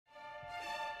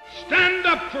Stand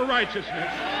up for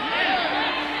righteousness.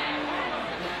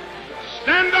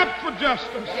 Stand up for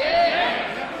justice.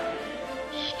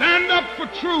 Stand up for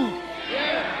truth.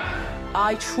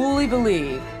 I truly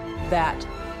believe that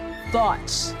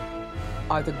thoughts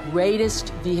are the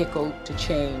greatest vehicle to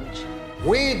change.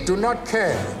 We do not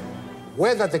care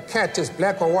whether the cat is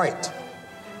black or white,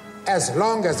 as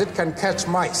long as it can catch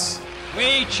mice.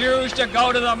 We choose to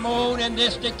go to the moon in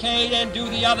this decade and do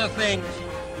the other things,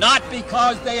 not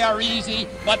because they are easy,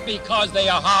 but because they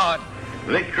are hard.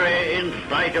 Victory in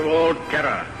spite of all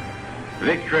terror.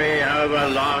 Victory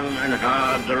however long and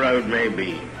hard the road may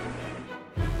be.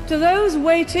 To those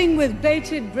waiting with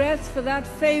bated breath for that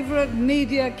favorite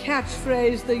media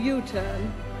catchphrase, the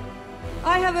U-turn,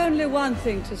 I have only one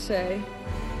thing to say.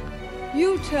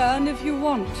 U-turn if you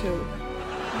want to.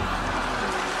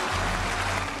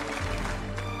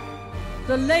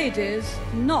 The ladies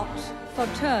not for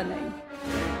turning.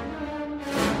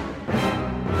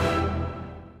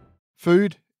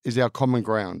 Food is our common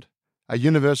ground, a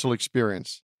universal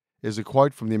experience, is a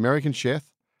quote from the American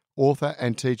chef, author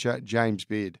and teacher James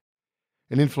Beard,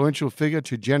 an influential figure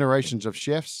to generations of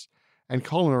chefs and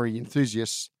culinary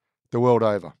enthusiasts the world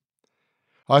over.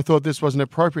 I thought this was an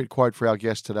appropriate quote for our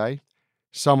guest today,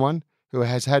 someone who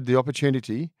has had the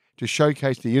opportunity to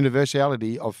showcase the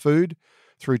universality of food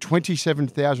through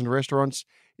 27,000 restaurants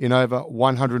in over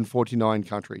 149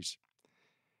 countries.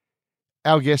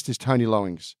 Our guest is Tony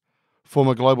Lowings,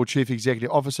 former Global Chief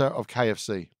Executive Officer of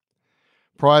KFC.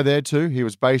 Prior thereto, he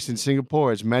was based in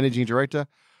Singapore as Managing Director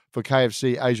for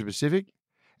KFC Asia Pacific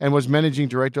and was Managing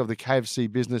Director of the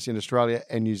KFC business in Australia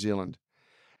and New Zealand,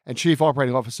 and Chief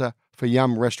Operating Officer for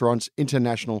Yum Restaurants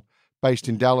International based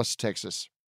in Dallas, Texas.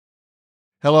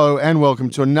 Hello and welcome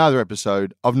to another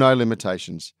episode of No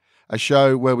Limitations, a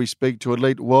show where we speak to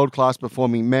elite world-class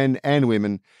performing men and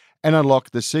women and unlock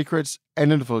the secrets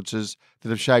and influences that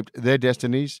have shaped their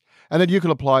destinies and that you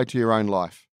can apply to your own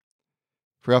life.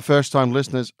 For our first-time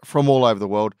listeners from all over the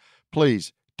world,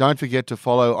 please don't forget to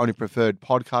follow on your preferred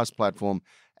podcast platform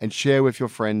and share with your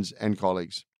friends and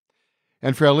colleagues.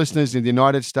 And for our listeners in the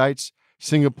United States,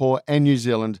 Singapore and New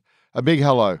Zealand, a big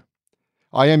hello.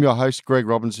 I am your host, Greg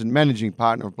Robinson, Managing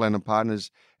Partner of Blenheim Partners,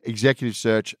 Executive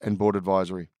Search and Board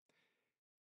Advisory.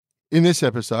 In this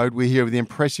episode, we hear of the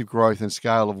impressive growth and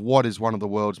scale of what is one of the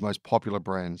world's most popular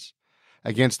brands,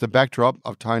 against the backdrop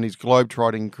of Tony's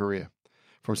globe-trotting career.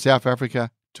 From South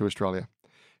Africa to Australia,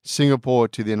 Singapore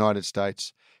to the United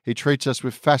States, he treats us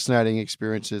with fascinating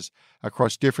experiences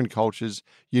across different cultures,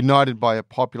 united by a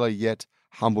popular yet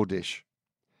humble dish.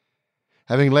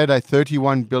 Having led a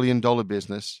 $31 billion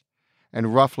business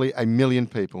and roughly 1 million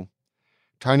people,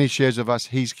 Tony shares with us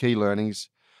his key learnings,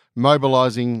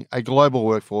 mobilising a global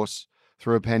workforce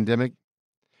through a pandemic,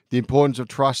 the importance of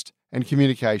trust and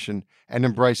communication, and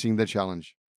embracing the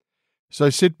challenge. So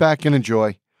sit back and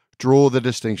enjoy. Draw the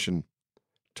distinction.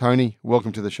 Tony,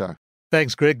 welcome to the show.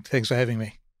 Thanks, Greg. Thanks for having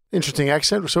me. Interesting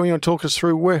accent. So you want to talk us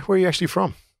through where are you actually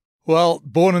from? Well,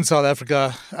 born in South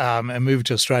Africa and moved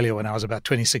to Australia when I was about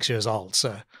 26 years old.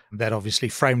 So that obviously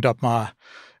framed up my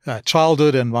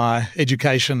childhood and my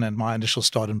education and my initial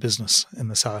start in business in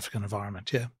the South African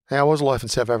environment, yeah. How was life in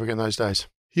South Africa in those days?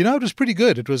 You know, it was pretty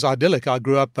good. It was idyllic. I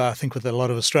grew up, I think, with a lot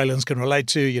of Australians can relate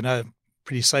to, you know,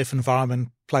 pretty safe environment,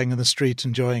 playing in the street,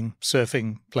 enjoying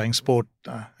surfing, playing sport,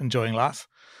 enjoying life.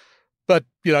 But,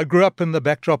 you know, I grew up in the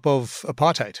backdrop of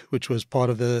apartheid, which was part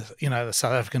of the, you know, the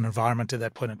South African environment at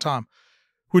that point in time,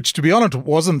 which, to be honest,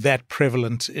 wasn't that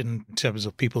prevalent in terms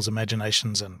of people's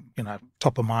imaginations and, you know,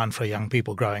 top of mind for young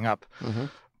people growing up. Mm-hmm.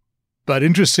 But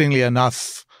interestingly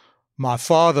enough, my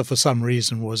father, for some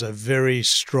reason, was a very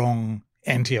strong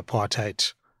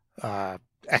anti-apartheid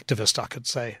activist, I could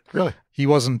say. Really? He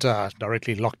wasn't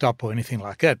directly locked up or anything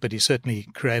like that, but he certainly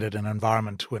created an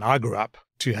environment when I grew up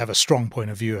to have a strong point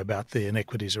of view about the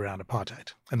inequities around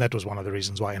apartheid. And that was one of the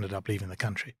reasons why I ended up leaving the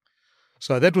country.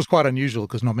 So that was quite unusual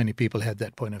because not many people had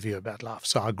that point of view about life.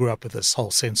 So I grew up with this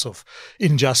whole sense of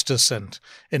injustice and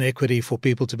inequity for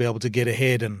people to be able to get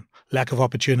ahead and lack of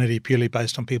opportunity purely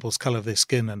based on people's color of their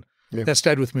skin. And that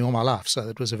stayed with me all my life. So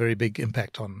it was a very big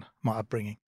impact on my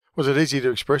upbringing. Was it easy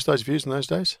to express those views in those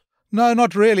days? No,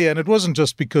 not really. And it wasn't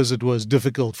just because it was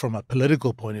difficult from a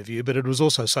political point of view, but it was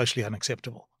also socially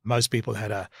unacceptable. Most people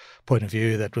had a point of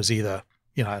view that was either,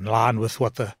 you know, in line with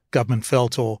what the government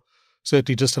felt or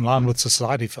certainly just in line with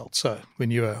society felt. So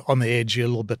when you were on the edge, you're a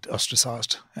little bit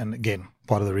ostracised. And again,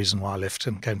 part of the reason why I left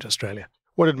and came to Australia.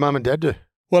 What did Mum and Dad do?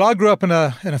 Well, I grew up in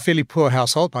a fairly poor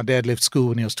household. My dad left school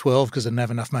when he was 12 because he didn't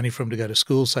have enough money for him to go to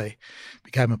school, so he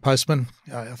became a postman.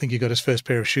 I think he got his first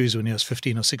pair of shoes when he was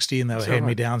 15 or 16. They were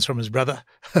hand-me-downs from his brother.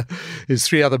 His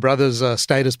 3 other brothers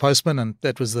stayed as postmen, and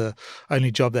that was the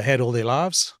only job they had all their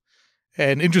lives.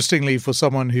 And interestingly, for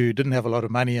someone who didn't have a lot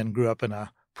of money and grew up in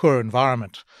a poor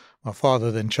environment, my father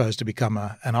then chose to become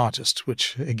an artist,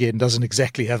 which, again, doesn't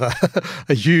exactly have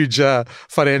a huge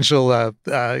financial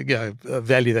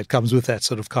value that comes with that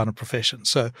sort of kind of profession.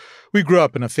 So we grew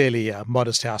up in a fairly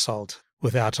modest household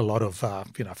without a lot of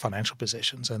financial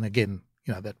possessions. And again,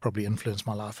 that probably influenced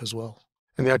my life as well.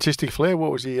 And the artistic flair,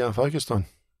 what was he focused on?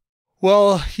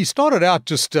 Well, he started out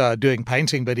just doing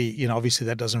painting, but he, obviously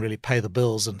that doesn't really pay the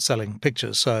bills and selling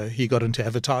pictures. So he got into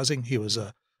advertising. He was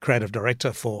a creative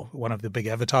director for one of the big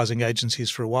advertising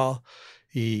agencies for a while.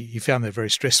 He found that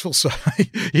very stressful, so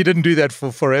he didn't do that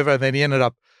for forever. And then he ended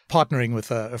up partnering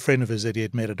with a friend of his that he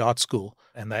had met at art school,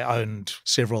 and they owned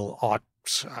several art,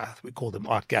 we call them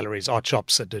art galleries, art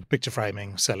shops that did picture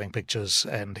framing, selling pictures,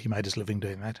 and he made his living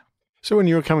doing that. So when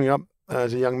you were coming up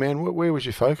as a young man, where was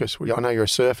your focus? I know you're a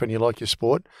surfer and you like your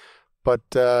sport, but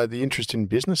the interest in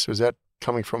business, was that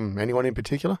coming from anyone in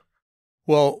particular?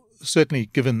 Well, certainly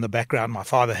given the background my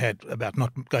father had about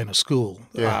not going to school,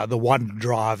 the one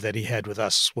drive that he had with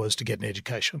us was to get an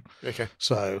education. Okay.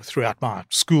 So throughout my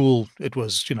school, it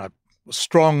was, a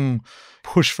strong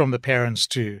push from the parents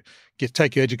to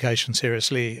take your education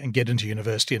seriously and get into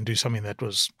university and do something that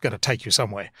was going to take you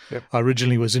somewhere. Yep. I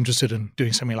originally was interested in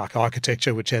doing something like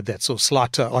architecture, which had that sort of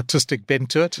slight artistic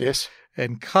bent to it. Yes.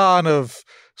 And kind of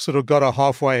sort of got a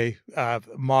halfway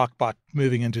mark by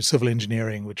moving into civil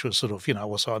engineering, which was sort of,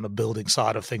 also on the building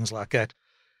side of things like that.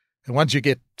 And once you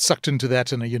get sucked into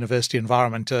that in a university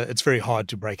environment, it's very hard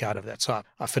to break out of that. So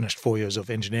I finished 4 years of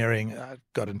engineering,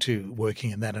 got into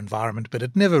working in that environment, but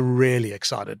it never really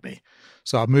excited me.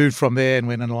 So I moved from there and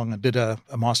went along and did a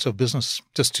Master of Business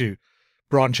just to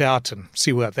branch out and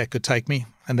see where that could take me.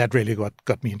 And that really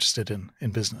got me interested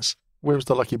in business. Where was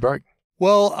the lucky break?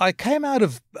 Well, I came out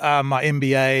of my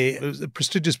MBA. It was a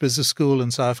prestigious business school in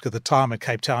South Africa at the time at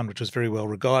Cape Town, which was very well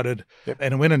regarded. Yep.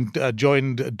 And I went and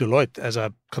joined Deloitte as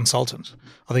a consultant.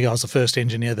 I think I was the first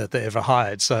engineer that they ever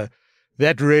hired. So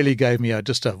that really gave me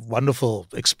just a wonderful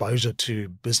exposure to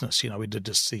business. We did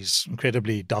just these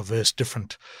incredibly diverse,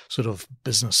 different sort of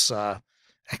business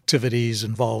activities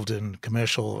involved in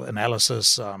commercial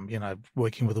analysis,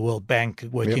 working with the World Bank,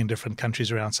 working in different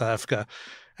countries around South Africa.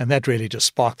 And that really just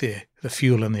sparked the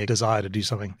fuel and the desire to do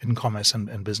something in commerce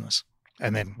and business.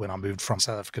 And then when I moved from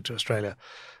South Africa to Australia,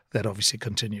 that obviously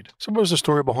continued. So what was the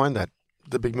story behind that,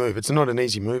 the big move? It's not an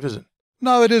easy move, is it?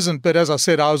 No, it isn't. But as I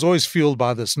said, I was always fueled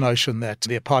by this notion that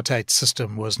the apartheid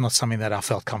system was not something that I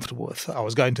felt comfortable with. I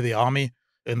was going to the army.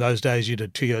 In those days, you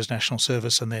did 2 years national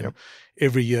service, and then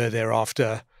every year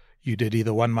thereafter, you did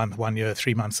either 1 month, 1 year,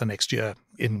 3 months the next year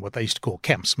in what they used to call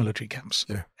camps, military camps.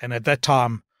 Yeah. And at that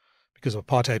time, because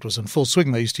apartheid was in full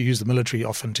swing, they used to use the military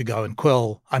often to go and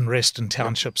quell unrest in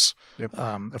townships. Yep.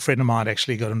 A friend of mine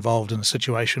actually got involved in a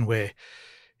situation where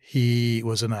he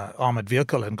was in an armored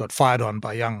vehicle and got fired on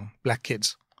by young black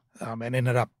kids, and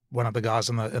ended up, one of the guys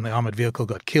in the armored vehicle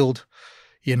got killed.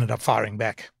 He ended up firing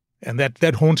back. And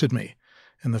that haunted me,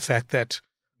 in the fact that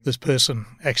this person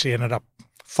actually ended up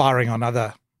firing on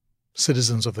other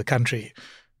citizens of the country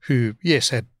who, yes,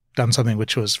 had done something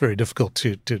which was very difficult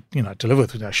to live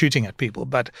with, shooting at people,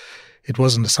 but it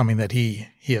wasn't something that he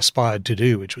aspired to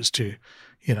do, which was to,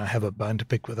 have a bone to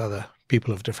pick with other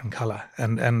people of different color.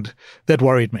 And that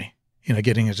worried me,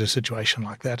 getting into a situation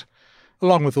like that.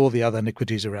 Along with all the other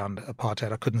iniquities around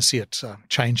apartheid, I couldn't see it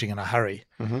changing in a hurry.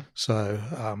 Mm-hmm. So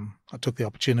I took the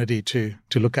opportunity to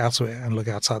look elsewhere and look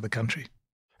outside the country.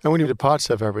 And when you depart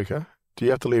South Africa, do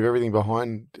you have to leave everything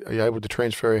behind? Are you able to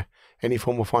transfer any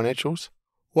form of financials?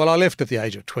 Well, I left at the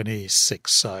age of 26,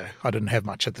 so I didn't have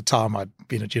much at the time. I'd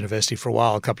been at university for a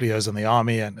while, a couple of years in the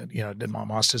army, and did my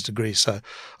master's degree. So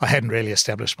I hadn't really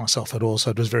established myself at all.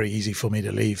 So it was very easy for me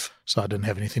to leave. So I didn't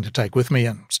have anything to take with me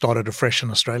and started afresh in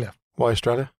Australia. Why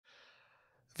Australia?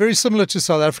 Very similar to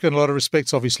South Africa in a lot of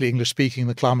respects. Obviously, English speaking,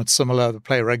 the climate's similar. They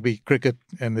play rugby, cricket,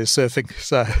 and there's surfing.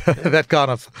 So that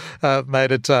kind of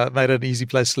made it an easy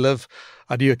place to live.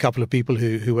 I knew a couple of people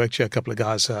who worked here, a couple of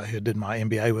guys who did my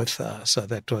MBA with, so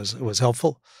that was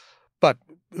helpful. But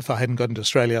if I hadn't gotten to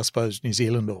Australia, I suppose New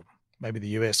Zealand or maybe the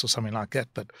US or something like that.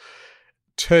 But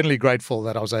eternally grateful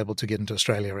that I was able to get into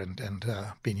Australia and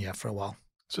been here for a while.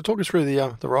 So talk us through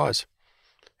the rise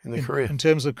in the career. In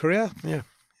terms of career? Yeah.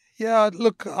 Yeah,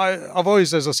 look, I've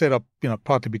always, as I said,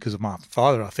 partly because of my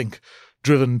father, I think,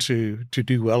 driven to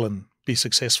do well and be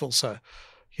successful. So,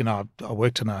 I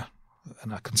worked in a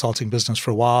in a consulting business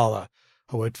for a while.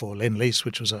 I worked for Lendlease,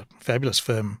 which was a fabulous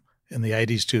firm in the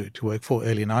 80s to work for,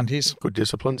 early 90s. Good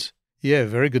disciplines. Yeah,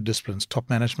 very good disciplines, top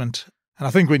management. And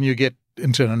I think when you get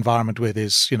into an environment where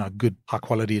there's, good,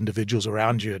 high-quality individuals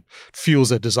around you, it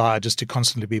fuels a desire just to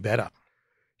constantly be better.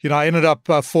 I ended up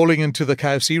falling into the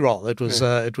KFC role. It was,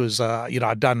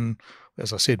 I'd done,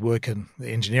 as I said, work in the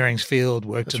engineering field,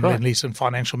 worked in Lendlease and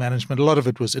financial management. A lot of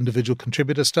it was individual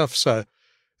contributor stuff. So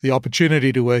the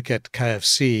opportunity to work at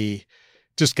KFC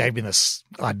just gave me this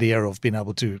idea of being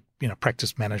able to,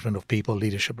 practice management of people,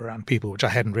 leadership around people, which I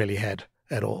hadn't really had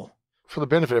at all. For the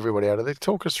benefit of everybody out of there,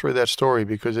 talk us through that story,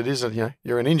 because it is,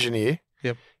 you're an engineer.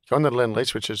 Yep. You're on the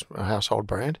Lendlease, which is a household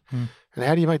brand. And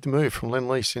how do you make the move from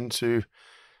Lendlease into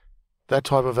that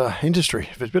type of industry?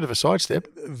 It's a bit of a sidestep.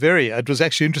 Very. It was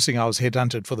actually interesting. I was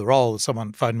headhunted for the role.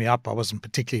 Someone phoned me up. I wasn't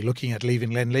particularly looking at leaving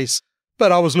Lendlease,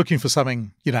 but I was looking for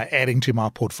something, adding to my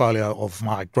portfolio of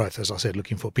my growth, as I said,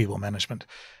 looking for people management.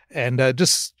 And it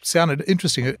just sounded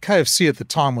interesting. KFC at the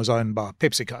time was owned by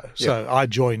PepsiCo. So I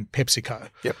joined PepsiCo.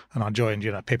 Yep. And I joined,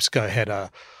 PepsiCo had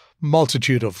a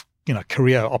multitude of,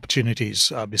 career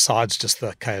opportunities besides just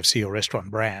the KFC or restaurant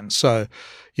brand. So,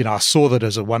 I saw that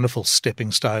as a wonderful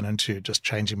stepping stone into just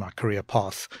changing my career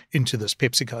path into this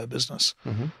PepsiCo business.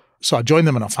 Mm-hmm. So I joined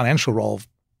them in a financial role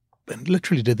and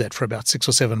literally did that for about 6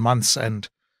 or 7 months. And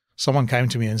someone came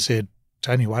to me and said,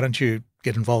 Tony, why don't you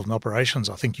get involved in operations?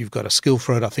 I think you've got a skill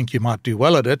for it. I think you might do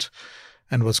well at it.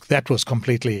 And that was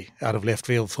completely out of left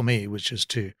field for me, which is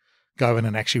to go in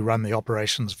and actually run the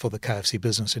operations for the KFC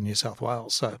business in New South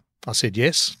Wales. So I said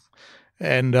yes.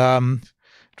 And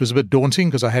it was a bit daunting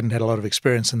because I hadn't had a lot of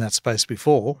experience in that space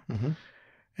before. Mm-hmm.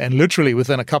 And literally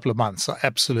within a couple of months, I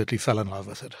absolutely fell in love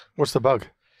with it. What's the bug?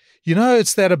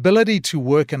 It's that ability to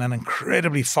work in an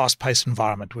incredibly fast-paced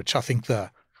environment, which I think the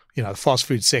fast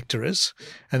food sector is.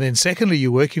 And then secondly,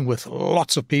 you're working with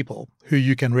lots of people who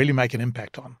you can really make an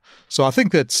impact on. So I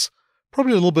think that's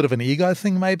probably a little bit of an ego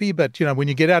thing maybe, but when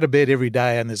you get out of bed every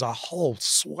day and there's a whole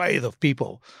swathe of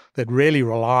people that really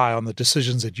rely on the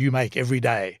decisions that you make every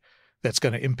day that's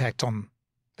going to impact on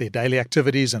their daily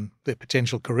activities and their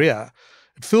potential career,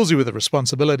 it fills you with a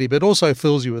responsibility, but also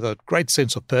fills you with a great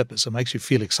sense of purpose. It makes you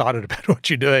feel excited about what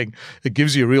you're doing. It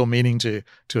gives you a real meaning to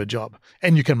a job,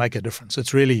 and you can make a difference.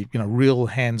 It's really, real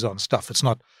hands-on stuff. It's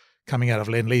not coming out of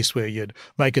Lendlease where you'd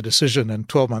make a decision and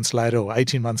 12 months later or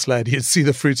 18 months later, you'd see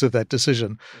the fruits of that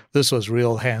decision. This was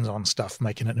real hands-on stuff,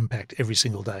 making an impact every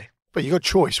single day. But you got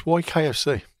choice. Why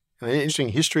KFC? An interesting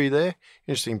history there,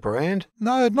 interesting brand.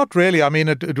 No, not really. I mean,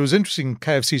 it was interesting.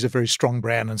 KFC is a very strong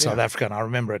brand in South Africa, and I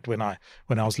remember it when I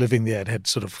was living there. It had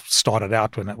sort of started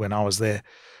out when I was there,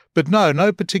 but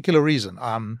no particular reason.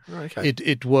 Okay.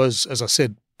 It was, as I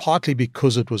said, partly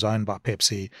because it was owned by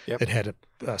Pepsi. Yep. It had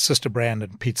a sister brand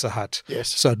in Pizza Hut. Yes.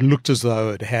 So it looked as though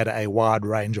it had a wide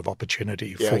range of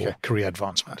opportunity for career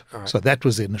advancement. Right. So that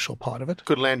was the initial part of it.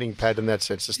 Good landing pad in that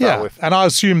sense to start with. And I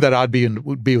assumed that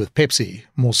would be with Pepsi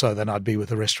more so than I'd be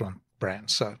with a restaurant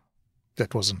brand. So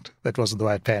that wasn't the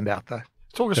way it panned out though.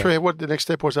 Talk us through what the next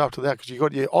step was after that, because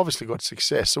you obviously got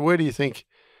success. So where do you think,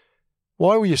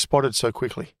 why were you spotted so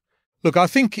quickly? Look, I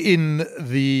think in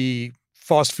the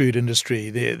fast food industry,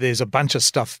 there's a bunch of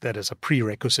stuff that is a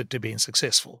prerequisite to being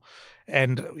successful.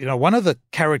 And, one of the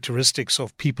characteristics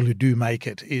of people who do make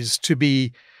it is to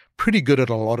be pretty good at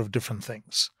a lot of different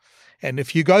things. And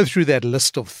if you go through that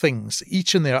list of things,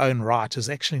 each in their own right is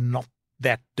actually not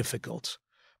that difficult.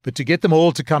 But to get them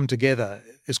all to come together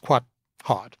is quite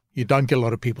hard. You don't get a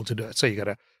lot of people to do it. So you've got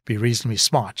to be reasonably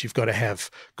smart. You've got to have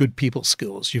good people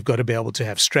skills. You've got to be able to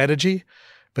have strategy.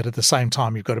 But at the same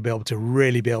time, you've got to be able to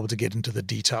really be able to get into the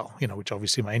detail, which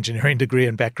obviously my engineering degree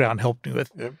and background helped me with.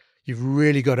 Yep. You've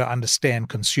really got to understand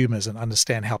consumers and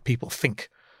understand how people think,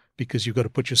 because you've got to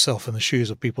put yourself in the shoes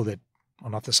of people that are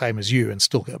not the same as you and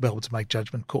still be able to make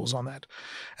judgment calls on that.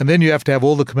 And then you have to have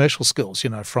all the commercial skills,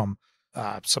 from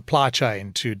supply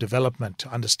chain to development, to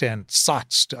understand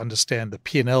sites, to understand the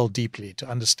P&L deeply, to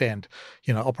understand,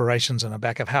 operations in a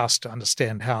back of house, to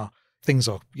understand how things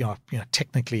are,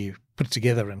 technically put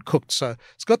together and cooked. So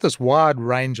it's got this wide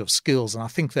range of skills. And I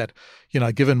think that,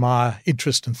 given my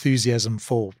interest, enthusiasm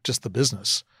for just the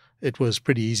business, it was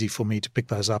pretty easy for me to pick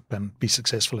those up and be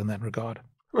successful in that regard.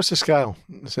 What's the scale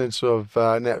in the sense of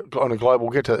now on a global,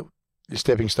 we'll get to your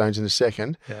stepping stones in a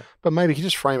second, but maybe you can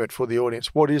just frame it for the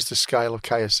audience. What is the scale of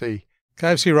KFC?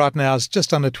 KFC right now is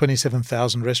just under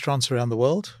 27,000 restaurants around the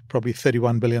world, probably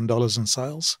 $31 billion in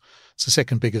sales. It's the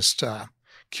second biggest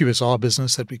QSR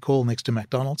business that we call, next to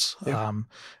McDonald's, and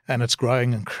it's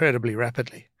growing incredibly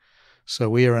rapidly. So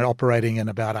we are operating in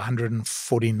about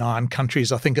 149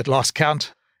 countries, I think, at last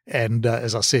count, And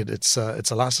as I said, it's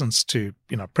a license to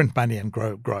print money and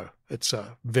grow. It's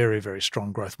a very, very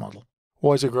strong growth model.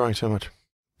 Why is it growing so much?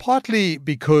 Partly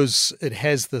because it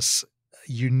has this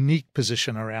unique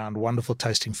position around wonderful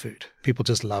tasting food. People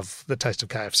just love the taste of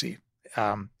KFC.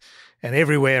 And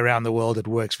everywhere around the world, it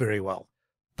works very well.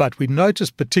 But we notice,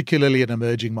 particularly in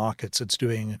emerging markets, it's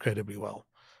doing incredibly well.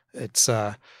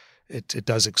 It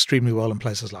does extremely well in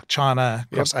places like China,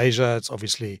 across Asia. It's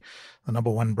obviously the number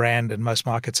one brand in most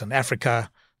markets in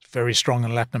Africa. It's very strong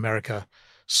in Latin America.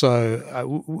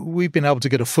 So we've been able to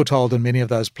get a foothold in many of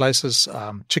those places.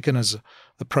 Chicken is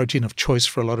the protein of choice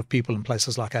for a lot of people in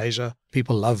places like Asia.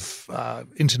 People love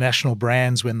international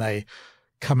brands when they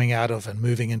coming out of and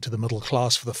moving into the middle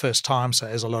class for the first time. So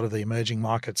as a lot of the emerging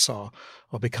markets are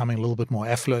becoming a little bit more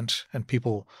affluent and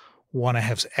people want to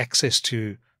have access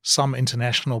to some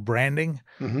international branding,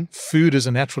 food is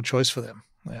a natural choice for them.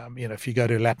 If you go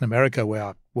to Latin America, where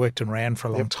I worked and ran for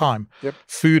a long time,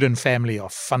 food and family are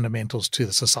fundamentals to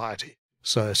the society.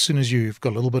 So as soon as you've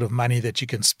got a little bit of money that you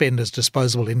can spend as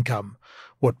disposable income,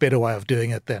 what better way of doing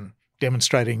it than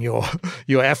demonstrating your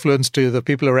affluence to the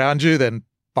people around you than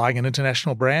buying an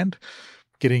international brand,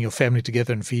 getting your family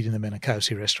together and feeding them in a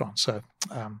KFC restaurant. So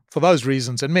for those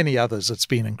reasons and many others, it's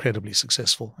been incredibly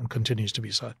successful and continues to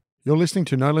be so. You're listening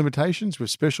to No Limitations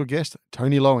with special guest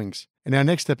Tony Lowings. In our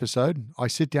next episode, I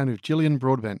sit down with Gillian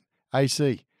Broadbent,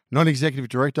 AC, Non-Executive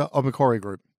Director of Macquarie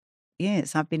Group.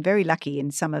 Yes, I've been very lucky in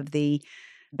some of the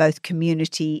both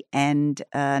community and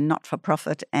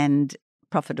not-for-profit and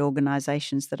profit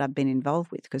organisations that I've been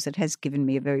involved with, because it has given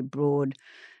me a very broad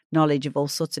knowledge of all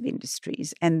sorts of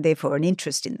industries and therefore an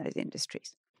interest in those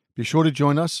industries. Be sure to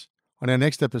join us on our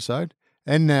next episode.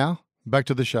 And now, back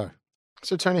to the show.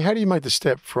 So, Tony, how do you make the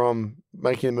step from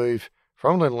making a move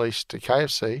from Lendlease to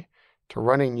KFC to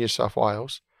running New South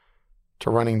Wales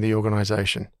to running the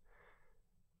organisation?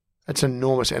 That's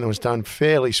enormous, and it was done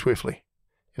fairly swiftly.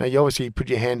 You obviously put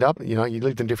your hand up. You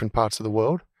lived in different parts of the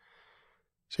world,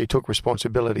 so you took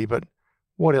responsibility. But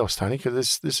what else, Tony?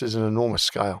 Because this is an enormous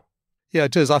scale. Yeah,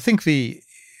 it is. I think the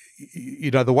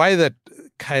way that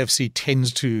KFC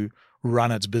tends to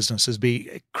run its business is be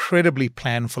incredibly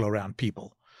planful around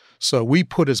people. So we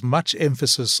put as much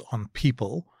emphasis on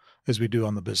people as we do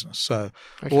on the business. So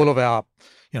all of our,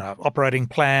 operating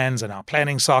plans and our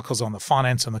planning cycles on the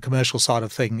finance and the commercial side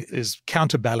of things is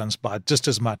counterbalanced by just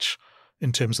as much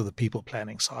in terms of the people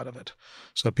planning side of it.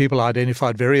 So people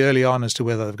identified very early on as to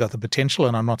whether they've got the potential.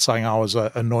 And I'm not saying I was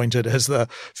anointed as the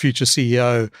future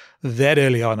CEO that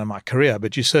early on in my career,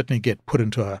 but you certainly get put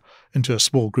into a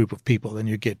small group of people and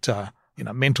you get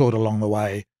mentored along the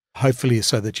way, hopefully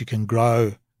so that you can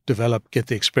grow, develop, get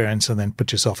the experience, and then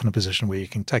put yourself in a position where you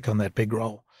can take on that big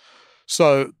role.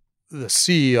 So the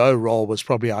CEO role was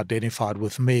probably identified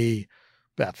with me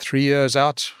about 3 years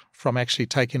out from actually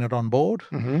taking it on board.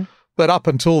 Mm-hmm. But up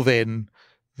until then,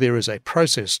 there is a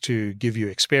process to give you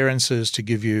experiences, to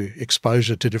give you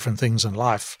exposure to different things in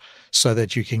life so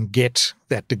that you can get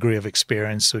that degree of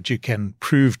experience, so that you can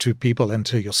prove to people and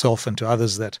to yourself and to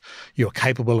others that you're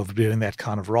capable of doing that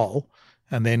kind of role.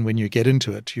 And then when you get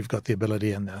into it, you've got the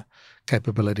ability and the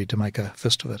capability to make a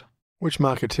fist of it. Which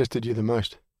market tested you the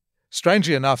most?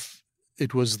 Strangely enough,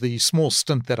 it was the small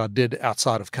stint that I did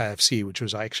outside of KFC, which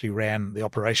was I actually ran the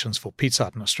operations for Pizza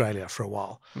Hut in Australia for a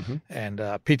while. Mm-hmm.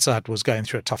 And Pizza Hut was going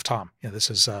through a tough time. This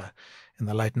is in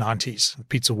the late 90s. The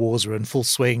pizza wars were in full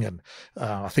swing, and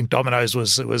I think Domino's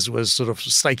was sort of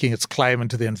staking its claim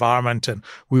into the environment, and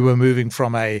we were moving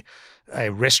from a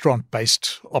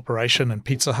restaurant-based operation in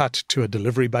Pizza Hut to a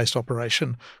delivery-based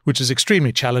operation, which is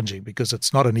extremely challenging because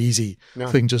it's not an easy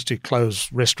thing just to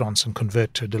close restaurants and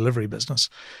convert to a delivery business.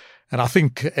 And I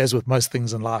think, as with most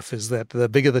things in life, is that the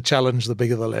bigger the challenge, the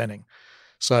bigger the learning.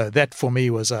 So that for me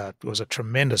was a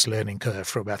tremendous learning curve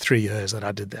for about 3 years that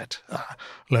I did that.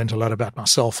 Learned a lot about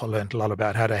myself. I learned a lot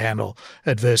about how to handle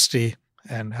adversity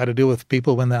and how to deal with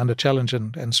people when they're under challenge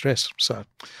and stress. So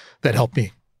that helped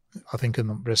me, I think, in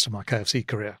the rest of my KFC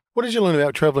career. What did you learn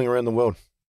about traveling around the world?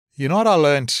 What I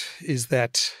learned is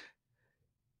that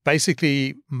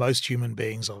basically most human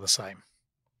beings are the same.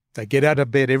 They get out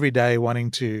of bed every day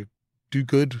wanting to do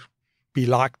good, be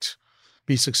liked,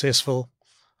 be successful,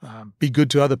 be good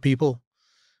to other people.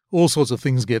 All sorts of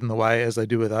things get in the way, as they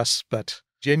do with us. But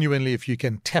genuinely, if you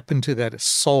can tap into that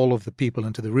soul of the people,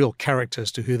 into the real character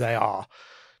as to who they are,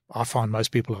 I find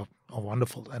most people are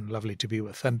wonderful and lovely to be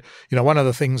with. And, one of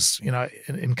the things,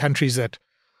 in countries that,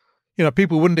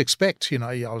 people wouldn't expect,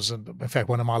 I was, in fact,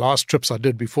 one of my last trips I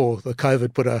did before the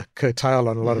COVID put a curtail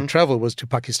on a lot of travel was to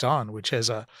Pakistan, which has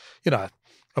a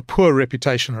a poor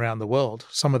reputation around the world.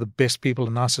 Some of the best people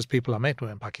and nicest people I met were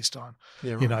in Pakistan.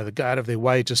 Yeah, right. You know, they go out of their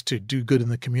way just to do good in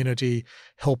the community,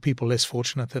 help people less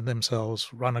fortunate than themselves,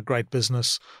 run a great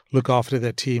business, look after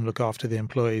their team, look after their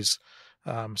employees.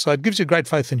 So it gives you great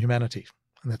faith in humanity.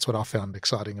 And that's what I found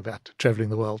exciting about traveling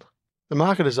the world. The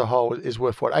market as a whole is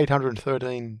worth, what,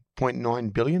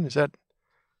 813.9 billion? Is that,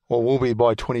 or will be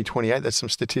by 2028? That's some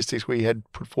statistics we had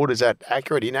put forward. Is that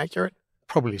accurate, inaccurate?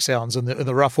 Probably sounds in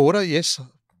the rough order, yes.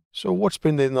 So what's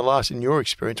been in your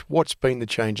experience, what's been the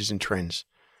changes in trends?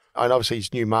 And obviously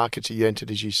it's new markets that you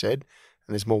entered, as you said,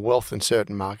 and there's more wealth in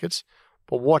certain markets.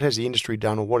 But what has the industry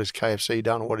done, or what has KFC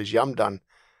done, or what has Yum done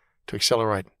to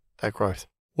accelerate that growth?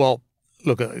 Well,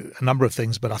 look, a number of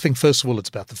things, but I think first of all it's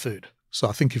about the food. So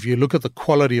I think if you look at the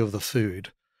quality of the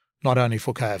food, not only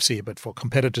for KFC but for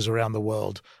competitors around the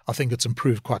world, I think it's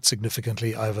improved quite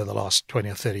significantly over the last 20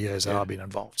 or 30 years that I've been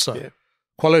involved. So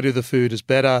quality of the food is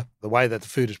better, the way that the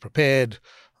food is prepared,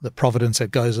 the providence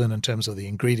that goes in terms of the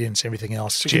ingredients, everything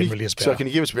else generally is better. So can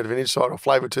you give us a bit of an insight or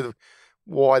flavour to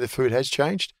why the food has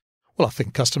changed? Well, I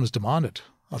think customers demand it.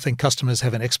 I think customers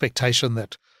have an expectation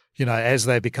that, you know, as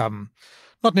they become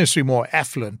not necessarily more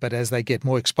affluent, but as they get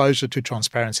more exposure to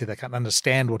transparency, they can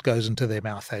understand what goes into their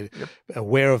mouth. They're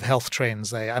aware of health trends.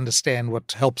 They understand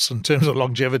what helps in terms of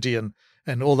longevity and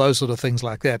all those sort of things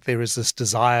like that. There is this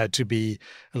desire to be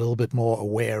a little bit more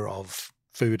aware of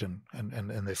food and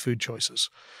their food choices.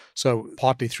 So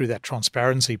partly through that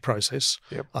transparency process,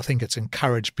 I think it's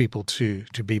encouraged people to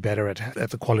be better at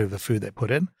the quality of the food they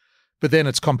put in. But then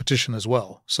it's competition as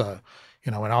well. So,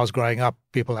 you know, when I was growing up,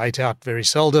 people ate out very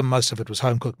seldom. Most of it was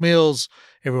home-cooked meals.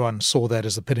 Everyone saw that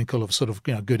as the pinnacle of sort of,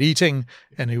 you know, good eating.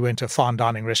 And you went to a fine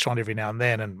dining restaurant every now and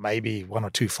then and maybe one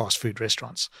or two fast food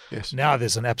restaurants. Yes. Now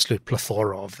there's an absolute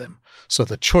plethora of them. So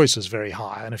the choice is very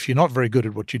high. And if you're not very good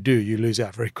at what you do, you lose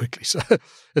out very quickly. So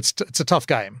it's a tough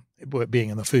game being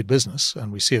in the food business.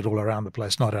 And we see it all around the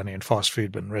place, not only in fast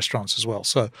food, but in restaurants as well.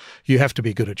 So you have to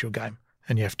be good at your game.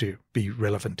 And you have to be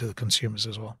relevant to the consumers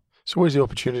as well. So where's the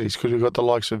opportunities? Because we've got the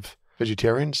likes of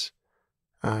vegetarians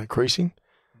increasing.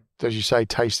 As you say,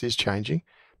 taste is changing.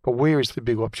 But where is the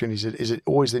big opportunities? Is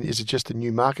it just the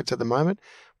new markets at the moment?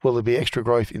 Will there be extra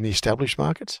growth in the established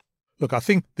markets? Look, I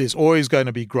think there's always going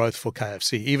to be growth for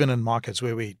KFC, even in markets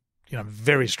where we, you know,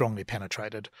 very strongly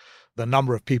penetrated. The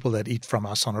number of people that eat from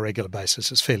us on a regular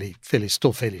basis is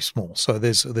still fairly small. So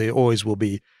there always will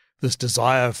be this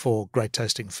desire for great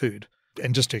tasting food.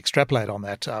 And just to extrapolate on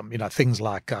that, you know, things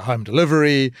like home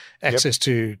delivery, access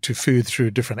to food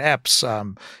through different apps,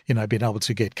 you know, being able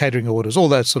to get catering orders, all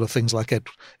those sort of things like that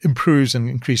improves and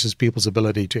increases people's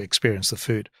ability to experience the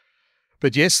food.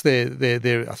 But yes, I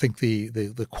think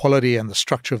the quality and the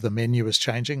structure of the menu is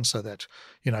changing so that,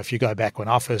 you know, if you go back when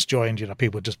I first joined, you know,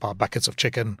 people would just buy buckets of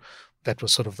chicken. That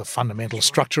was sort of the fundamental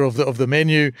structure of the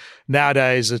menu.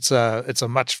 Nowadays, it's a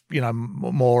much, you know,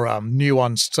 more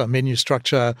nuanced menu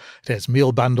structure. It has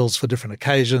meal bundles for different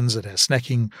occasions. It has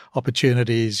snacking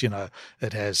opportunities. You know,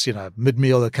 it has, you know,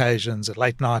 mid-meal occasions at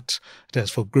late night. It has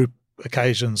for group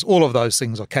occasions. All of those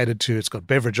things are catered to. It's got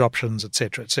beverage options, et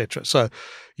cetera, et cetera. So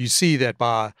you see that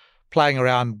by playing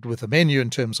around with the menu in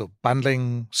terms of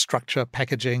bundling, structure,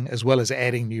 packaging, as well as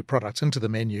adding new products into the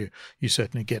menu, you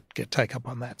certainly get take up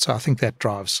on that. So I think that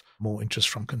drives more interest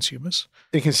from consumers.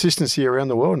 The consistency around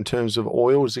the world in terms of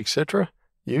oils, et cetera,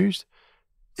 used,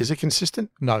 is it consistent?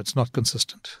 No, it's not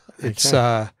consistent.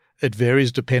 Okay. It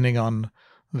varies depending on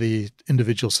the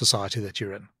individual society that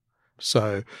you're in.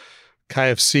 So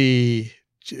KFC,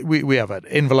 we have an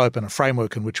envelope and a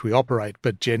framework in which we operate,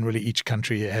 but generally each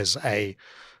country has a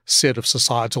set of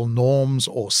societal norms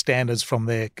or standards from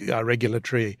their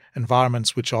regulatory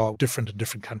environments, which are different in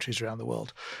different countries around the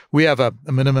world. We have a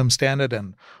minimum standard,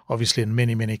 and obviously in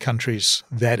many, many countries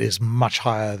that is much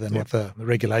higher than what the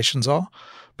regulations are.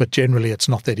 But generally it's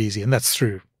not that easy, and that's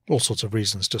through all sorts of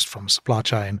reasons, just from supply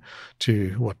chain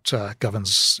to what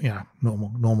governs, you know,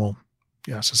 normal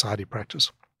society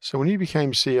practice. So when you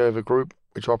became CEO of a group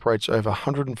which operates over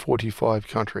 145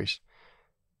 countries,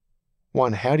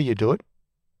 one, how do you do it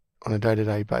on a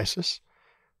day-to-day basis?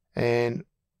 And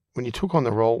when you took on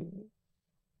the role,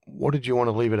 what did you want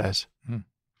to leave it as?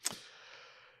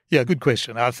 Yeah, good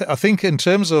question. I think in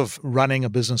terms of running a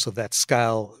business of that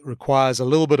scale requires a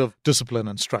little bit of discipline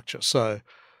and structure. So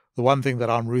the one thing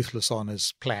that I'm ruthless on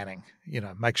is planning. You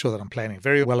know, make sure that I'm planning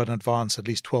very well in advance, at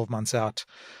least 12 months out,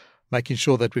 making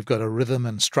sure that we've got a rhythm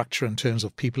and structure in terms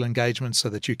of people engagement so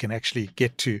that you can actually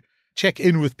get to check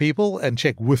in with people and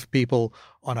check with people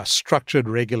on a structured,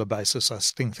 regular basis. I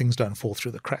think things don't fall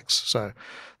through the cracks. So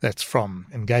that's from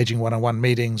engaging one-on-one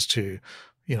meetings to,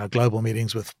 you know, global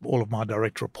meetings with all of my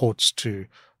direct reports to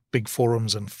big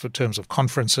forums and for terms of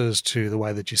conferences to the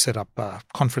way that you set up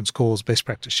conference calls, best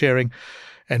practice sharing.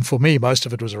 And for me, most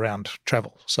of it was around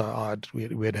travel. So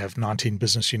we'd have 19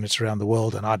 business units around the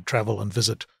world, and I'd travel and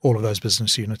visit all of those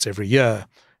business units every year.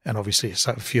 And obviously,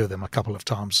 a few of them a couple of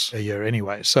times a year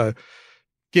anyway. So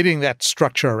getting that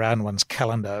structure around one's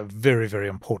calendar, very, very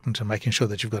important, and making sure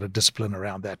that you've got a discipline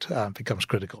around that becomes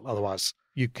critical. Otherwise,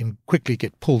 you can quickly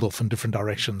get pulled off in different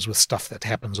directions with stuff that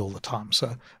happens all the time.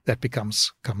 So that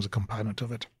becomes a component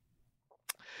of it.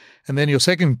 And then your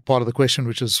second part of the question,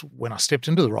 which is when I stepped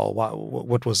into the role,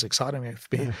 what was exciting me?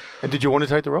 Yeah. And did you want to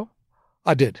take the role?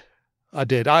 I did. I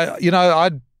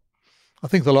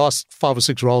think the last 5 or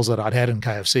 6 roles that I'd had in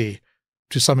KFC,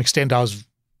 to some extent, I was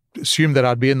assumed that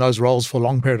I'd be in those roles for a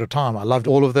long period of time. I loved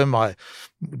all of them. I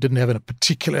didn't have a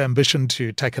particular ambition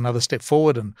to take another step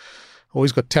forward, and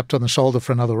always got tapped on the shoulder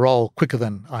for another role quicker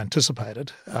than I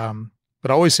anticipated. But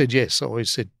I always said yes. I always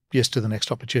said yes to the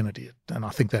next opportunity. And I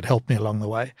think that helped me along the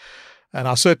way. And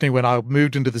I certainly, when I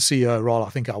moved into the CEO role, I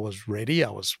think I was ready. I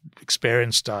was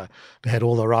experienced. I had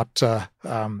all the right,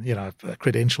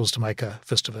 credentials to make a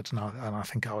fist of it. And I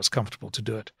think I was comfortable to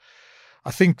do it.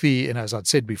 I think as I'd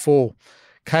said before,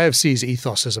 KFC's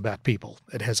ethos is about people.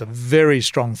 It has a very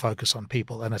strong focus on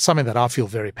people. And it's something that I feel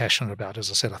very passionate about. As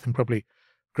I said, I think probably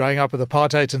growing up with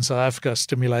apartheid in South Africa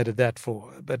stimulated that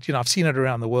but I've seen it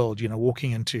around the world,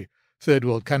 walking into third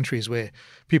world countries where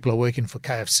people are working for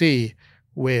KFC,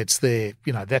 where it's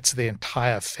that's their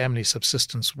entire family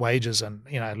subsistence wages and,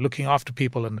 looking after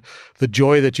people and the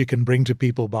joy that you can bring to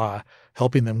people by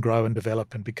helping them grow and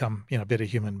develop and become, better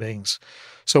human beings.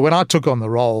 So when I took on the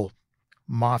role,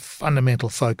 my fundamental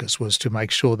focus was to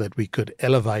make sure that we could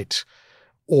elevate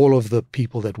all of the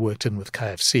people that worked in with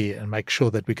KFC and make sure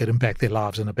that we could impact their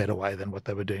lives in a better way than what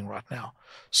they were doing right now.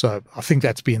 So I think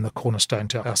that's been the cornerstone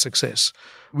to our success.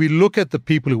 We look at the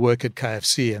people who work at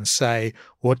KFC and say,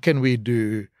 what can we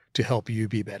do to help you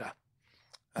be better?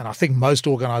 And I think most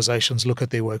organizations look at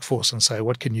their workforce and say,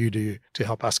 what can you do to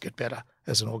help us get better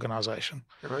as an organization?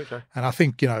 Okay. And I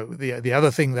think, the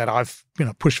other thing that I've,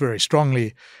 pushed very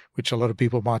strongly, which a lot of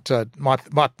people might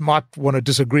want to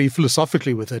disagree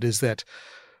philosophically with it, is that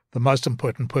the most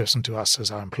important person to us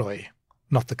is our employee,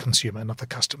 not the consumer, not the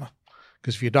customer.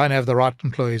 Because if you don't have the right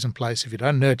employees in place, if you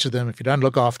don't nurture them, if you don't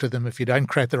look after them, if you don't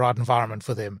create the right environment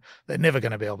for them, they're never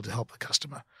going to be able to help the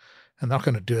customer. And they're not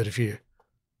going to do it if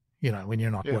when you're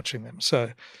not watching them.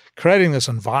 So creating this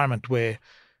environment where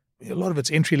a lot of it's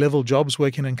entry-level jobs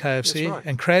working in KFC,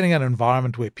 and creating an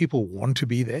environment where people want to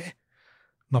be there,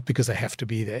 not because they have to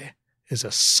be there, is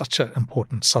such an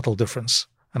important, subtle difference.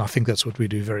 And I think that's what we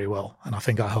do very well. And I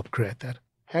think I help create that.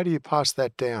 How do you pass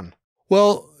that down?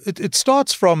 Well, it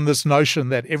starts from this notion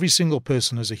that every single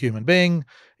person is a human being.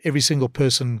 Every single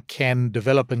person can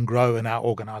develop and grow in our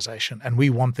organization, and we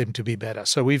want them to be better.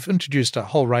 So we've introduced a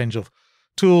whole range of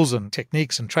tools and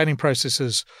techniques and training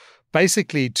processes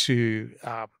basically to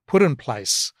put in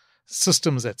place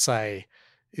systems that say,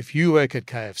 if you work at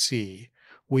KFC,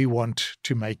 we want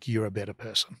to make you a better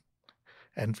person.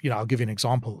 And, I'll give you an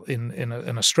example.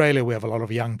 In Australia, we have a lot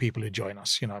of young people who join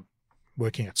us,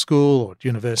 working at school or at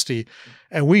university,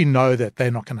 and we know that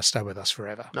they're not going to stay with us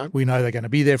forever. No. We know they're going to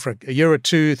be there for a year or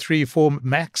 2, 3, 4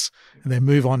 max, and then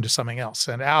move on to something else.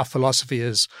 And our philosophy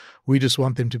is we just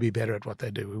want them to be better at what they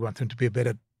do. We want them to be a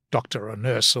better doctor or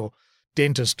nurse or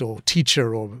dentist or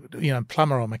teacher or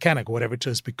plumber or mechanic or whatever it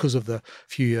is because of the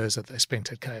few years that they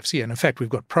spent at KFC. And in fact, we've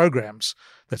got programs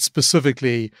that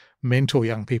specifically mentor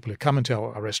young people who come into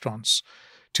our restaurants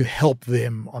to help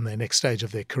them on their next stage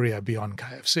of their career beyond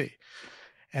KFC.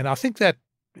 And I think that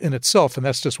in itself, and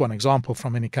that's just one example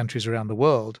from many countries around the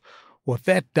world, what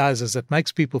that does is it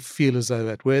makes people feel as though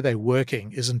that where they're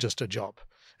working isn't just a job.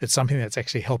 It's something that's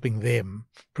actually helping them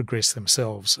progress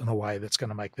themselves in a way that's going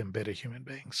to make them better human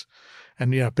beings.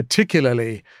 And,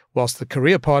 particularly whilst the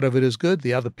career part of it is good,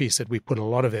 the other piece that we put a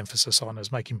lot of emphasis on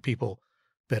is making people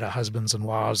better husbands and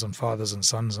wives and fathers and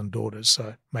sons and daughters.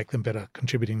 So make them better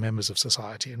contributing members of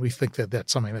society. And we think that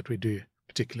that's something that we do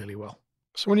particularly well.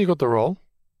 So when you got the role,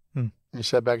 you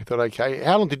sat back and thought, okay,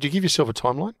 how long did you give yourself a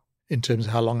timeline? In terms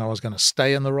of how long I was going to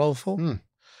stay in the role for?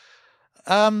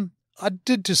 I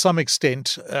did to some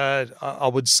extent. I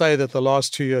would say that the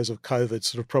last 2 years of COVID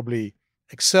sort of probably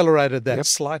accelerated that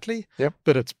slightly. Yep.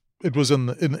 But it was in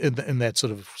that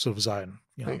sort of zone,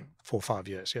 4 or 5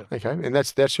 years. Yeah. Okay, and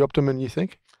that's the optimum, you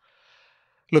think?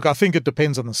 Look, I think it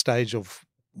depends on the stage of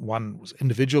one's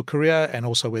individual career and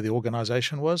also where the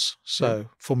organisation was. So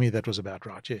for me, that was about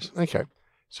right. Yes. Okay.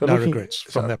 So no regrets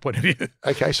from that point of view.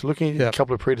 Okay, so looking at a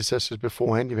couple of predecessors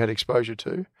beforehand you've had exposure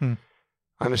to, I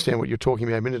understand what you're talking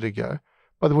about a minute ago,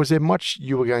 But was there much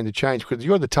you were going to change? Because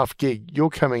you're the tough gig. You're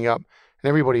coming up and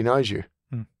everybody knows you.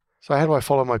 So how do I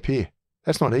follow my peer?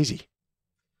 That's not easy.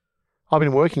 I've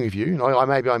been working with you, and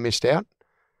maybe I missed out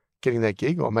getting that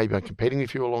gig, or maybe I'm competing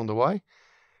with you along the way.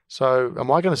 So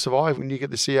am I going to survive when you get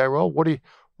the CEO role? What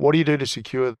do you do to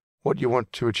secure what you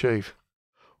want to achieve?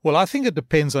 Well, I think it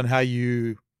depends on how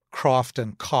you craft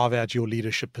and carve out your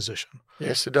leadership position.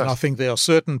 Yes, it does. And I think there are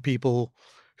certain people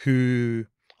who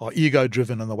are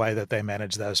ego-driven in the way that they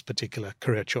manage those particular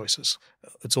career choices.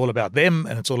 It's all about them,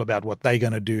 and it's all about what they're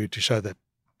going to do to show that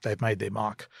they've made their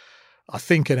mark. I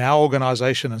think in our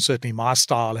organization, and certainly my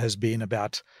style has been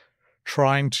about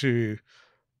trying to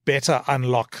better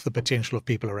unlock the potential of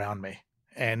people around me.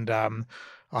 And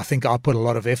I think I put a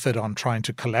lot of effort on trying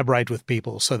to collaborate with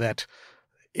people so that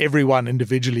everyone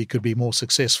individually could be more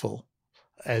successful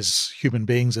as human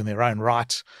beings in their own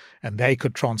right, and they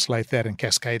could translate that and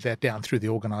cascade that down through the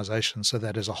organization so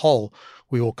that as a whole,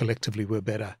 we all collectively were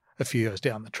better a few years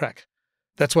down the track.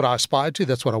 That's what I aspired to.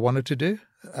 That's what I wanted to do.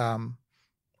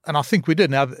 And I think we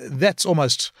did. Now, that's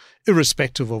almost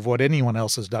irrespective of what anyone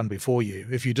else has done before you.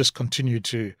 If you just continue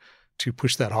to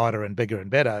push that harder and bigger and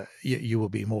better, you will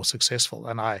be more successful.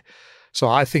 And so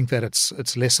I think that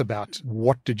it's less about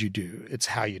what did you do, it's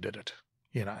how you did it,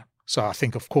 you know. So I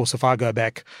think, of course, if I go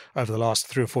back over the last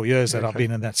 3 or 4 years that I've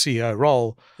been in that CEO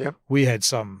role, we had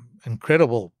some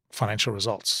incredible financial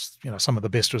results, you know, some of the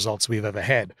best results we've ever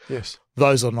had. Yes.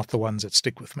 Those are not the ones that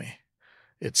stick with me.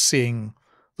 It's seeing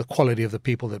the quality of the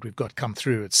people that we've got come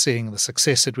through. It's seeing the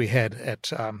success that we had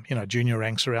at, junior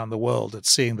ranks around the world. It's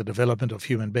seeing the development of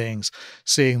human beings,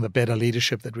 seeing the better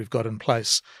leadership that we've got in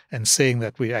place, and seeing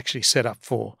that we actually set up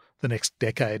for the next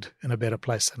decade in a better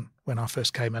place than when I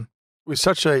first came in. With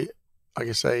such a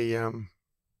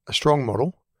strong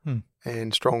model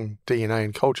and strong DNA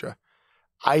and culture,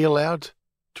 are you allowed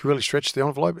to really stretch the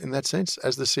envelope in that sense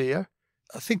as the CEO?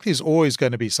 I think there's always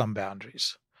going to be some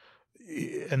boundaries.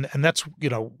 And that's, you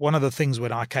know, one of the things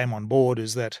when I came on board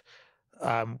is that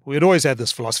we'd always had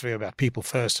this philosophy about people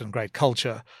first and great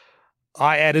culture.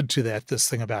 I added to that this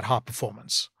thing about high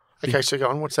performance. Okay, so go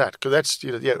on. What's that? Because that's,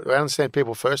 I understand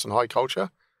people first and high culture.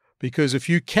 Because if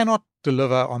you cannot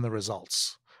deliver on the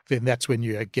results, then that's when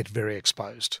you get very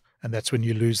exposed. And that's when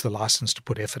you lose the license to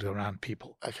put effort around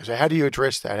people. Okay, so how do you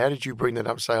address that? How did you bring that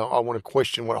up and say, I want to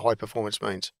question what high performance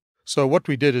means? So what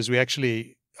we did is we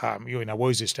actually, we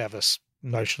always used to have this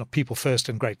notion of people first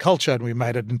and great culture, and we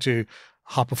made it into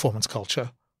high performance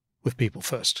culture with people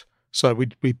first. So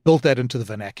we built that into the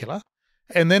vernacular.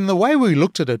 And then the way we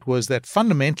looked at it was that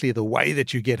fundamentally the way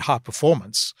that you get high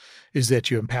performance is that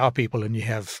you empower people and you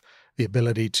have the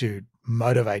ability to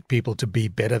motivate people to be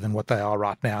better than what they are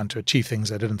right now and to achieve things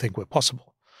they didn't think were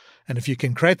possible. And if you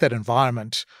can create that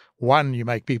environment, one, you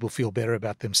make people feel better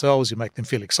about themselves, you make them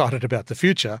feel excited about the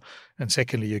future, and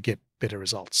secondly, you get better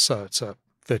results. So it's a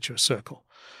virtuous circle.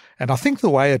 And I think the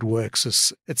way it works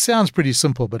is, it sounds pretty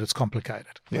simple, but it's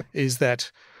complicated, is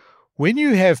that when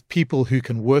you have people who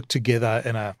can work together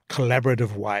in a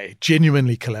collaborative way,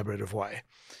 genuinely collaborative way,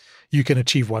 you can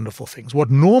achieve wonderful things. What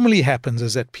normally happens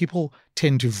is that people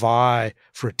tend to vie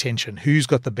for attention. Who's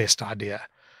got the best idea?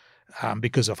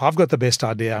 Because if I've got the best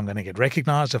idea, I'm going to get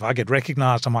recognized. If I get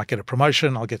recognized, I might get a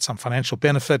promotion. I'll get some financial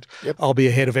benefit. I'll be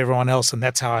ahead of everyone else, and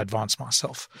that's how I advance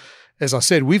myself. As I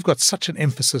said, we've got such an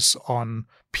emphasis on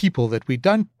people that we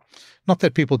don't, not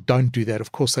that people don't do that,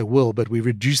 of course they will, but we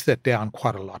reduce that down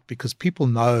quite a lot because people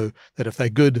know that if they're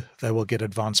good, they will get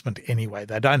advancement anyway.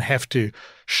 They don't have to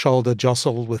shoulder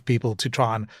jostle with people to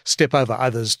try and step over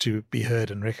others to be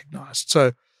heard and recognized.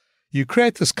 So you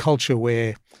create this culture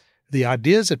where the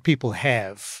ideas that people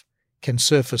have can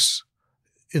surface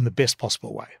in the best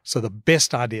possible way. So the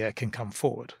best idea can come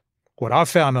forward. What I've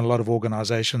found in a lot of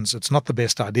organizations, it's not the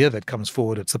best idea that comes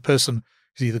forward. It's the person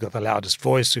who's either got the loudest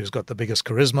voice, who's got the biggest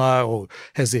charisma, or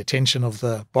has the attention of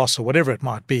the boss, or whatever it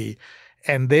might be.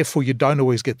 And therefore, you don't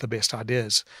always get the best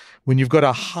ideas. When you've got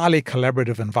a highly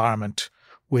collaborative environment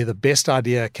where the best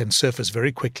idea can surface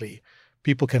very quickly,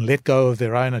 people can let go of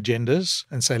their own agendas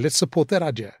and say, let's support that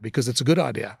idea because it's a good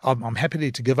idea. I'm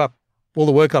happy to give up all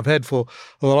the work I've had for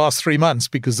the last 3 months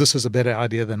because this is a better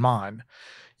idea than mine.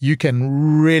 You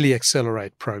can really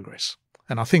accelerate progress.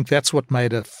 And I think that's what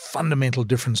made a fundamental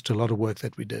difference to a lot of work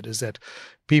that we did, is that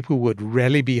people would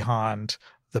rally behind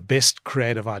the best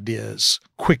creative ideas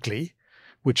quickly,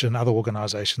 which in other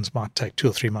organizations might take 2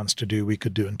 or 3 months to do, we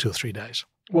could do in 2 or 3 days.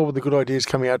 What were the good ideas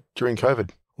coming out during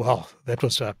COVID? Well, that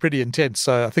was pretty intense.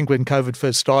 So I think when COVID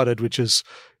first started, which is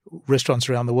restaurants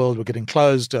around the world were getting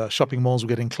closed, shopping malls were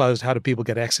getting closed, how do people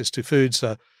get access to food?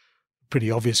 So pretty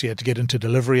obvious you had to get into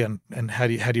delivery and how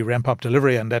do you ramp up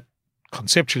delivery? And that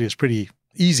conceptually is pretty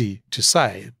easy to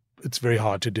say, it's very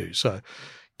hard to do. So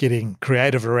getting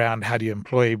creative around how do you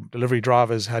employ delivery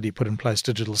drivers, how do you put in place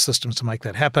digital systems to make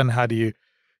that happen, how do you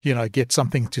get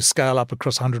something to scale up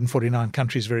across 149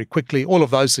 countries very quickly. All of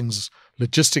those things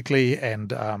logistically and,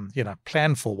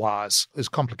 planful-wise is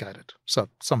complicated. So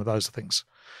some of those things.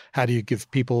 How do you give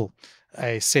people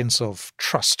a sense of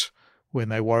trust when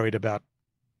they're worried about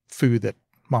food that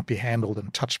might be handled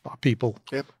and touched by people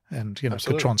and,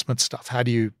 could transmit stuff? How do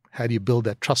you build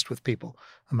that trust with people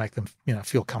and make them,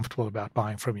 feel comfortable about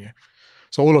buying from you?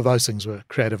 So all of those things were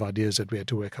creative ideas that we had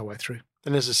to work our way through.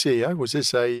 And as a CEO, was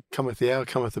this a cometh the hour,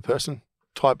 cometh the person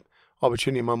type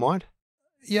opportunity in my mind?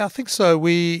 Yeah, I think so.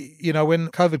 We, when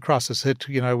COVID crisis hit,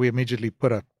 we immediately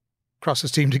put a crisis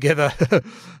team together,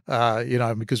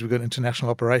 because we've got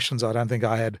international operations. I don't think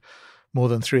I had more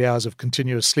than 3 hours of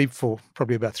continuous sleep for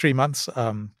probably about 3 months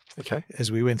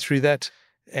as we went through that.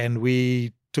 And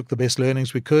we took the best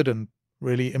learnings we could and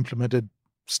really implemented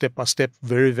step by step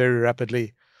very, very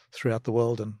rapidly throughout the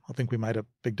world, and I think we made a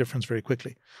big difference very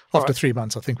quickly. After 3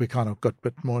 months, I think we kind of got a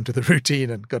bit more into the routine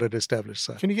and got it established.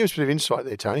 So, can you give us a bit of insight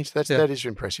there, Tony? So that is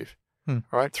impressive. All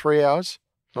right, 3 hours,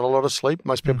 not a lot of sleep.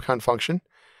 Most people can't function.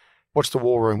 What's the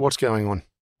war room? What's going on?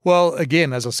 Well,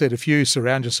 again, as I said, if you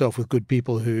surround yourself with good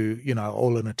people who,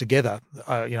 all in it together,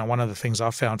 one of the things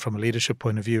I've found from a leadership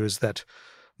point of view is that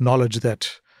knowledge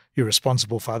that you're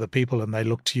responsible for other people and they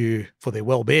look to you for their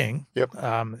well-being.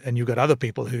 And you've got other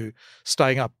people who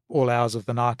staying up all hours of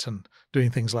the night and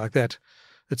doing things like that.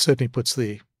 It certainly puts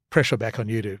the pressure back on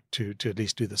you to at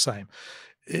least do the same.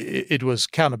 It was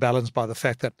counterbalanced by the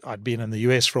fact that I'd been in the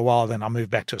US for a while. Then I moved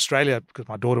back to Australia because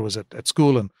my daughter was at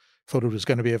school and thought it was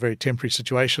going to be a very temporary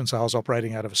situation. So I was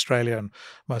operating out of Australia and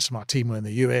most of my team were in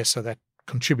the US. So that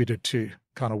contributed to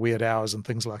kind of weird hours and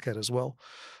things like that as well.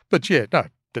 But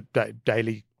the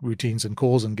daily routines and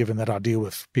calls, and given that I deal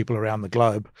with people around the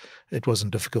globe, it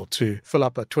wasn't difficult to fill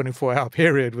up a 24-hour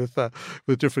period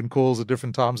with different calls at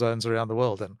different time zones around the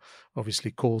world. And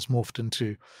obviously calls morphed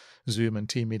into Zoom and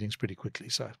team meetings pretty quickly.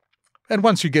 So, and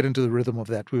once you get into the rhythm of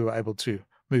that, we were able to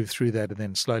move through that and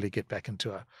then slowly get back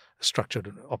into a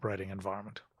structured operating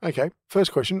environment. Okay,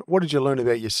 first question, what did you learn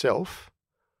about yourself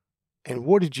and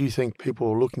what did you think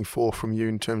people were looking for from you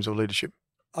in terms of leadership?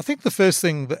 I think the first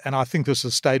thing, and I think this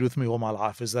has stayed with me all my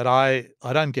life, is that I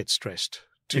don't get stressed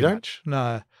too much.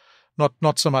 No,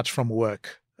 not so much from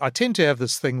work. I tend to have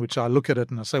this thing which I look at it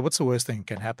and I say, what's the worst thing that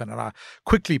can happen? And I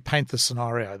quickly paint the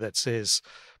scenario that says,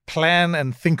 plan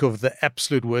and think of the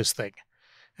absolute worst thing.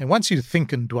 And once you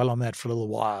think and dwell on that for a little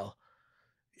while,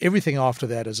 everything after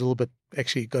that is a little bit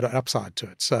actually got an upside to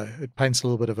it. So it paints a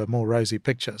little bit of a more rosy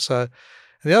picture. So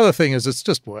the other thing is it's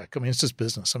just work. I mean, it's just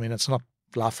business. I mean, it's not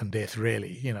life and death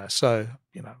really, so,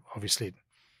 obviously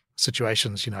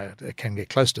situations, it can get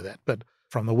close to that, but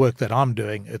from the work that I'm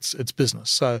doing, it's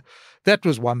business. So that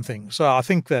was one thing. So I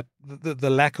think that the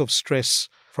lack of stress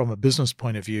from a business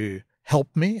point of view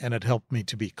helped me, and it helped me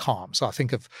to be calm. So I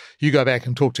think if you go back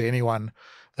and talk to anyone,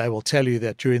 they will tell you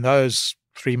that during those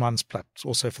 3 months, plus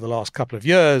also for the last couple of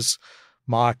years,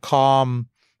 my calm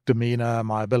demeanor,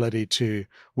 my ability to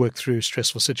work through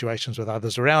stressful situations with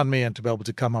others around me and to be able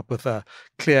to come up with a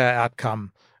clear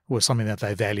outcome was something that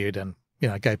they valued and,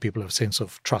 gave people a sense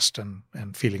of trust and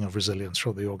feeling of resilience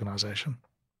for the organization.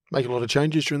 Make a lot of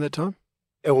changes during that time?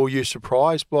 Or were you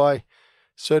surprised by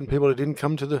certain people who didn't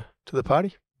come to the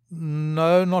party?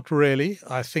 No, not really.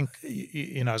 I think,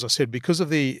 as I said, because of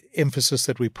the emphasis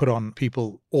that we put on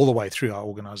people all the way through our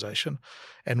organization,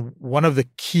 and one of the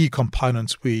key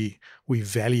components we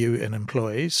value in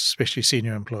employees, especially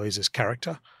senior employees, is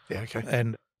character. Yeah, okay.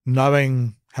 And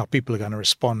knowing how people are going to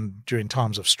respond during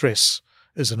times of stress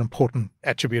is an important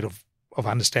attribute of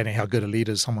understanding how good a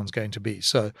leader someone's going to be.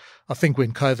 So I think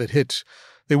when COVID hit,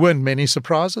 there weren't many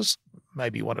surprises.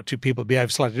 Maybe one or two people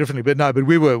behaved slightly differently, but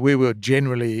we were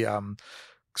generally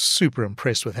super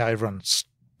impressed with how everyone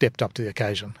stepped up to the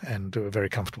occasion, and we were very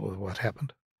comfortable with what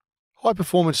happened. High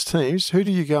performance teams, who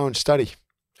do you go and study?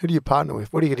 Who do you partner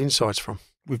with? Where do you get insights from?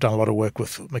 We've done a lot of work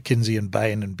with McKinsey and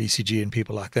Bain and BCG and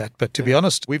people like that. But to be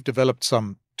honest, we've developed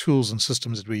some tools and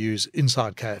systems that we use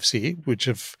inside KFC, which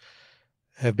have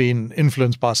been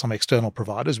influenced by some external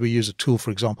providers. We use a tool,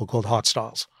 for example, called Heart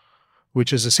Styles,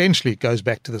 which is essentially goes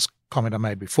back to this comment I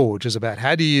made before, which is about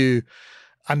how do you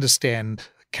understand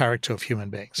the character of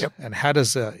human beings, and how do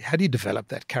you develop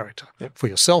that character for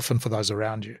yourself and for those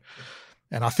around you.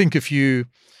 And I think if you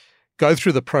go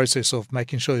through the process of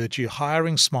making sure that you're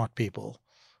hiring smart people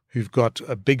who've got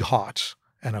a big heart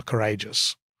and are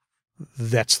courageous,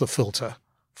 that's the filter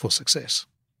for success.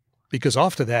 Because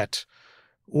after that,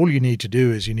 all you need to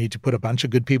do is you need to put a bunch of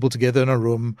good people together in a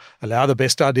room, allow the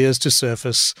best ideas to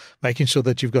surface, making sure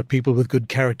that you've got people with good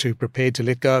character prepared to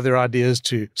let go of their ideas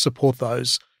to support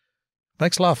those.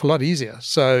 Makes life a lot easier.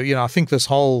 So, I think this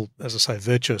whole, as I say,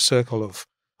 virtuous circle of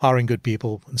hiring good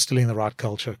people, instilling the right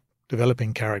culture,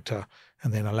 developing character,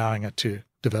 and then allowing it to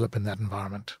develop in that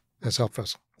environment has helped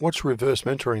us. What's reverse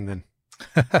mentoring then?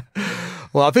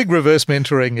 Well, I think reverse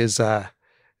mentoring is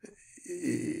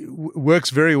works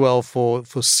very well for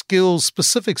skills,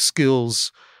 specific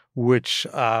skills, which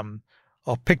are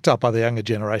picked up by the younger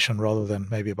generation rather than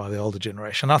maybe by the older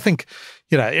generation. I think,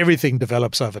 everything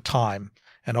develops over time.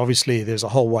 And obviously there's a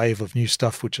whole wave of new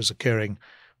stuff which is occurring,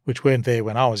 which weren't there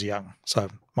when I was young. So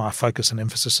my focus and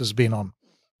emphasis has been on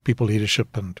people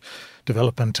leadership and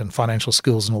development and financial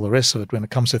skills and all the rest of it. When it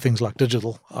comes to things like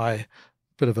digital, I'm a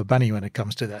bit of a bunny when it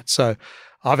comes to that. So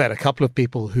I've had a couple of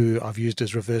people who I've used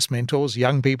as reverse mentors,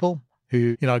 young people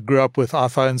who, grew up with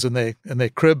iPhones in their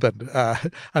crib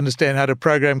and understand how to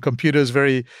program computers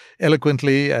very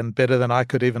eloquently and better than I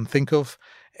could even think of,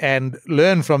 and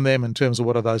learn from them in terms of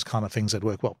what are those kind of things that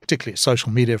work well, particularly social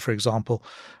media, for example.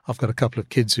 I've got a couple of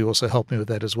kids who also help me with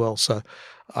that as well. So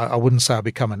I wouldn't say I've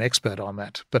become an expert on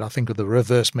that, but I think with the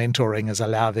reverse mentoring has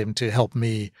allowed them to help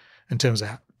me in terms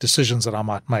of decisions that I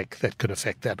might make that could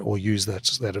affect that or use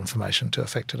that information to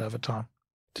affect it over time.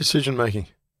 Decision making.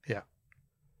 Yeah.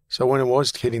 So when it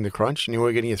was hitting the crunch and you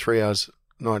were getting your 3 hours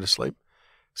a night of sleep,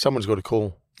 someone's got to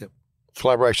call. Yep.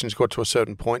 Collaboration's got to a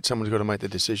certain point. Someone's got to make the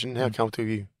decision. How comfortable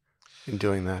are you in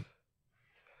doing that?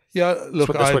 Yeah,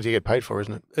 look, that's what you get paid for,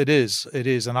 isn't it? It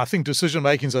is. And I think decision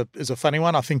making is a funny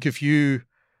one. I think if you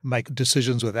make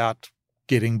decisions without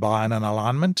getting buy-in and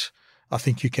alignment, I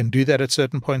think you can do that at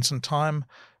certain points in time.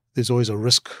 There's always a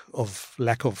risk of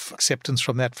lack of acceptance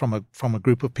from that from a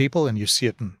group of people, and you see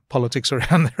it in politics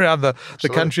around the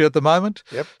country at the moment.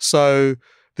 Yep. So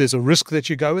there's a risk that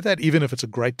you go with that, even if it's a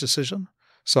great decision.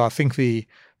 So I think the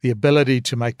ability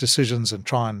to make decisions and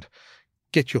try and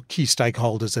get your key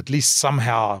stakeholders at least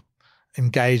somehow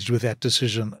engaged with that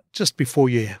decision just before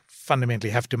you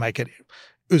fundamentally have to make it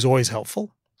is always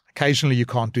helpful. Occasionally you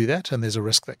can't do that, and there's a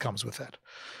risk that comes with that.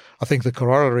 I think the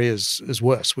corollary is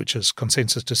worse, which is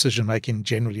consensus decision-making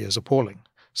generally is appalling.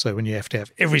 So when you have to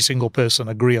have every single person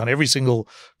agree on every single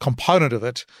component of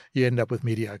it, you end up with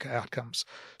mediocre outcomes.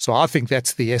 So I think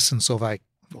that's the essence of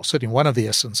certainly one of the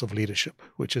essence of leadership,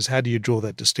 which is how do you draw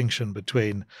that distinction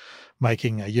between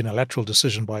making a unilateral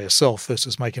decision by yourself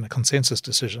versus making a consensus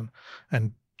decision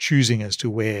and choosing as to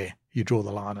where you draw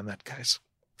the line in that case.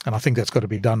 And I think that's got to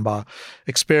be done by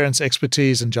experience,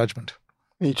 expertise, and judgment.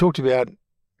 You talked about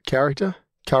character,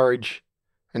 courage,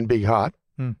 and big heart.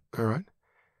 All right.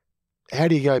 How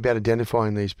do you go about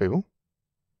identifying these people?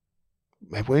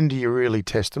 When do you really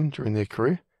test them during their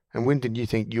career? And when did you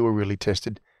think you were really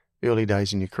tested early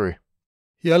days in your career?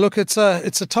 Yeah, look, it's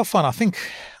a tough one. I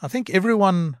think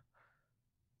everyone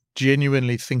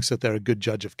genuinely thinks that they're a good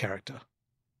judge of character.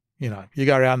 You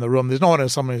go around the room, there's no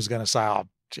someone who's going to say, "Oh,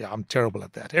 gee, I'm terrible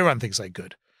at that." Everyone thinks they're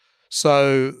good.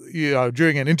 So,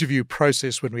 during an interview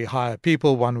process when we hire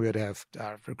people, we would have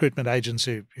recruitment agents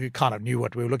who kind of knew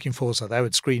what we were looking for, so they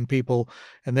would screen people.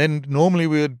 And then normally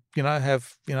we would,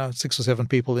 have, 6 or 7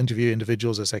 people interview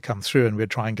individuals as they come through, and we'd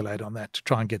triangulate on that to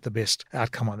try and get the best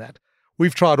outcome on that.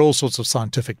 We've tried all sorts of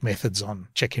scientific methods on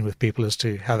checking with people as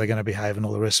to how they're going to behave and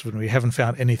all the rest of it, and we haven't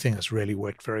found anything that's really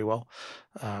worked very well.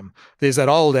 There's that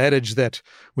old adage that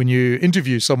when you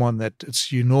interview someone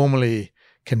you normally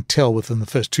can tell within the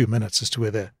first 2 minutes as to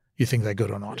whether you think they're good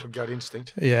or not. Gut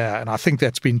instinct. Yeah, and I think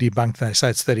that's been debunked. They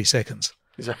say it's 30 seconds.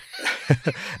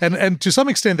 And to some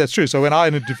extent that's true. So when I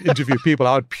interview people,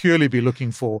 I would purely be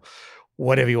looking for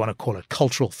whatever you want to call it,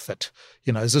 cultural fit.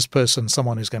 Is this person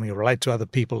someone who's going to relate to other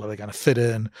people? Are they going to fit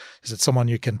in? Is it someone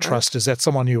you can trust? Is that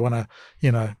someone you want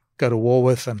to, go to war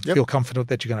with and feel confident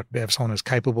that you're going to have someone who's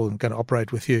capable and going to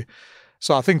operate with you?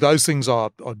 So I think those things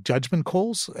are judgment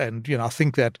calls. And, I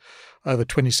think that over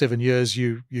 27 years,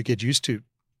 you get used to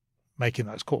making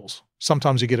those calls.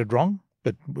 Sometimes you get it wrong,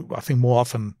 but I think more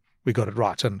often we got it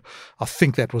right. And I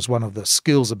think that was one of the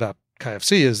skills about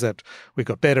KFC is that we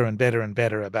got better and better and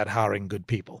better about hiring good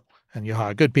people. And you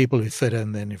hire good people who fit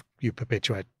in, then you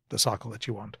perpetuate the cycle that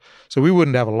you want. So we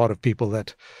wouldn't have a lot of people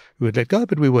that we would let go,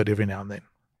 but we would every now and then.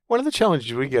 One of the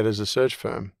challenges we get as a search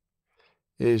firm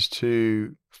is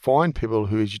to find people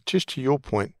who, just to your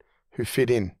point, who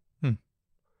fit in.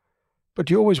 But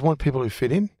do you always want people who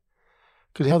fit in?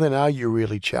 Because how then are you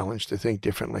really challenged to think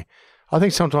differently? I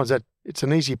think sometimes that it's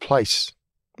an easy place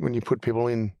when you put people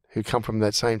in who come from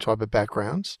that same type of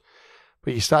backgrounds.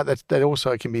 But you start that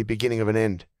also can be a beginning of an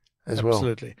end as well.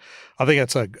 Absolutely. I think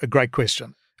that's a great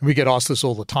question. And we get asked this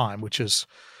all the time, which is,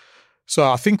 so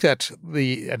I think that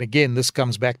and again, this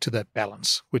comes back to that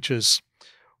balance, which is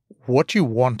what you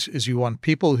want is you want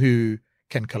people who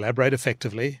can collaborate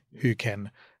effectively, who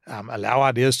can allow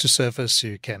ideas to surface,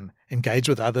 who can engage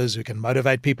with others, who can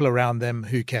motivate people around them,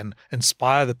 who can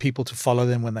inspire the people to follow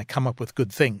them when they come up with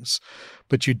good things.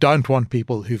 But you don't want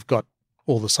people who've got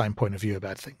all the same point of view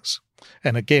about things.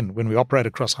 And again, when we operate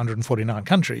across 149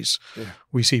 countries,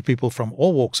 we see people from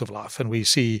all walks of life, and we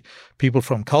see people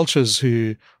from cultures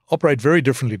who operate very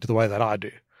differently to the way that I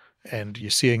do. And you're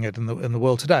seeing it in the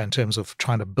world today in terms of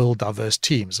trying to build diverse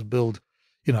teams, build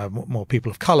more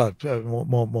people of color,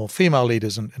 more female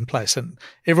leaders in place. And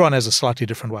everyone has a slightly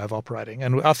different way of operating.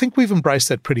 And I think we've embraced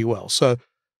that pretty well. So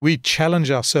we challenge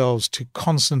ourselves to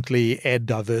constantly add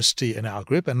diversity in our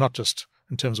group, and not just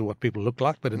in terms of what people look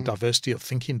like, but in diversity of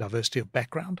thinking, diversity of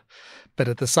background. But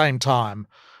at the same time,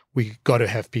 we got to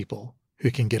have people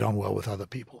who can get on well with other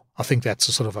people. I think that's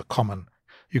a sort of a common.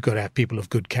 You've got to have people of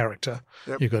good character.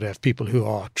 Yep. You've got to have people who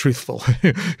are truthful,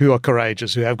 who are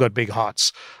courageous, who have got big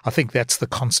hearts. I think that's the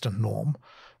constant norm,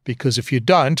 because if you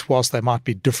don't, whilst they might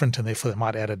be different and therefore they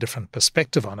might add a different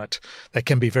perspective on it, they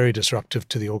can be very disruptive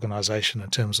to the organization in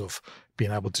terms of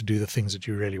being able to do the things that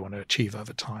you really want to achieve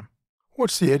over time.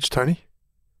 What's the edge, Tony?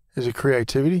 Is it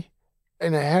creativity?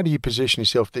 And how do you position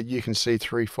yourself that you can see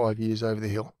 3-5 years over the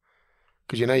hill?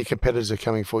 Because you know your competitors are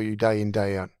coming for you day in,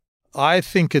 day out. I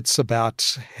think it's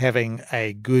about having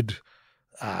a good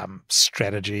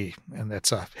strategy, and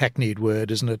that's a hackneyed word,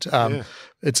 isn't it?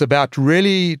 It's about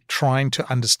really trying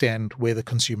to understand where the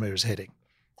consumer is heading.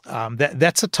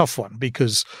 That's a tough one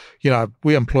because,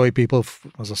 we employ people,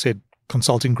 as I said,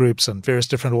 consulting groups and various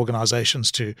different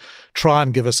organizations to try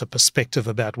and give us a perspective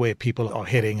about where people are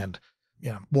heading. And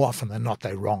more often than not,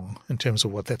 they're wrong in terms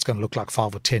of what that's going to look like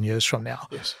 5 or 10 years from now.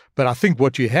 Yes. But I think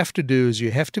what you have to do is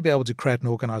you have to be able to create an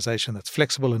organization that's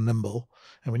flexible and nimble.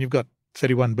 And when you've got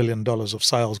 $31 billion of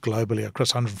sales globally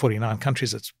across 149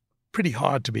 countries, it's pretty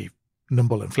hard to be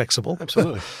nimble and flexible.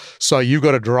 Absolutely. So you've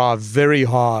got to drive very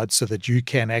hard so that you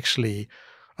can actually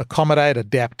accommodate,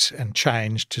 adapt, and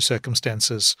change to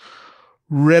circumstances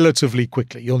relatively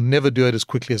quickly. You'll never do it as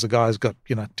quickly as a guy who's got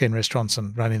 10 restaurants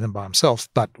and running them by himself.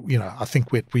 But I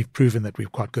think we've proven that we're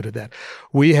quite good at that.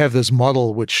 We have this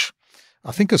model which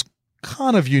I think is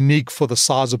kind of unique for the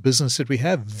size of business that we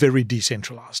have, very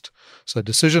decentralized. So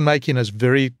decision making is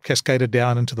very cascaded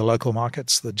down into the local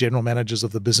markets, the general managers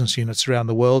of the business units around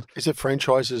the world. Is it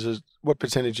franchises? What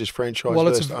percentage is franchise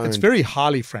versus owned? It's very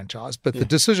highly franchised, but the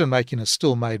decision making is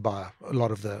still made by a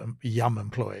lot of the Yum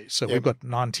employees. So we've got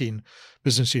 19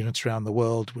 business units around the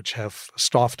world which have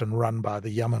staffed and run by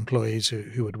the Yum employees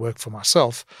who would work for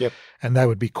myself. And they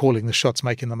would be calling the shots,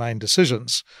 making the main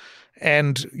decisions.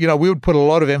 And, we would put a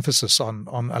lot of emphasis on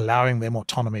allowing them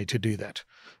autonomy to do that.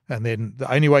 And then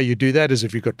the only way you do that is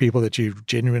if you've got people that you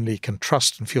genuinely can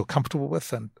trust and feel comfortable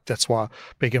with. And that's why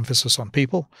big emphasis on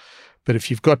people. But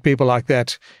if you've got people like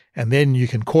that, and then you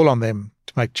can call on them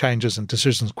to make changes and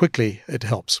decisions quickly, it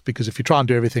helps. Because if you try and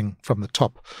do everything from the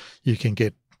top, you can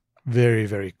get very,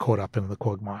 very caught up in the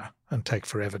quagmire and take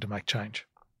forever to make change.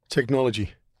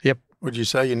 Technology. Yep. Would you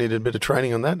say you needed a bit of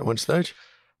training on that at one stage?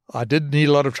 I did need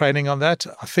a lot of training on that.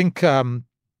 I think I'm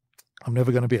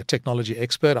never going to be a technology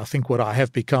expert. I think what I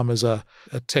have become is a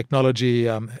technology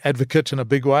advocate in a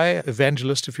big way,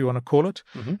 evangelist, if you want to call it.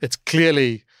 Mm-hmm. It's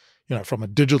clearly, from a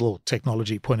digital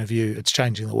technology point of view, it's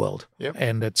changing the world.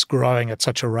 And it's growing at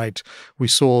such a rate. We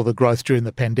saw the growth during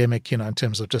the pandemic, in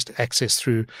terms of just access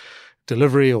through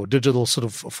delivery or digital sort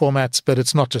of formats, but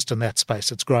it's not just in that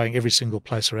space. It's growing every single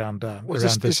place around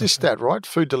business. Is this stat right?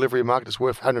 Food delivery market is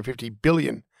worth $150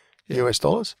 billion US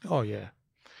dollars? Oh, yeah.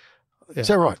 Is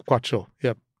that right? Quite sure.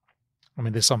 Yep. I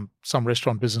mean, there's some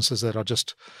restaurant businesses that are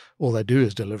just, all they do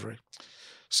is delivery.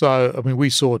 So, I mean, we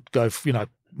saw it go,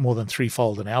 more than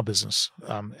threefold in our business.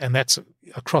 And that's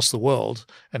across the world.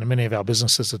 And in many of our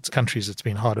businesses, it's countries, it's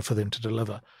been harder for them to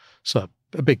deliver. So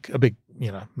a big,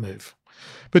 move.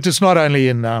 But it's not only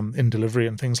in delivery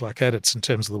and things like that. It's in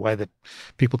terms of the way that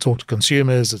people talk to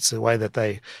consumers. It's the way that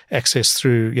they access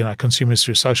through, consumers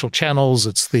through social channels.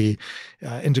 It's the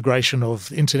integration of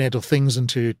the Internet of Things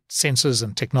into sensors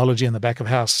and technology in the back of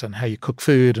house, and how you cook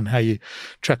food and how you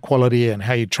track quality and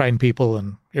how you train people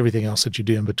and everything else that you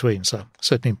do in between. So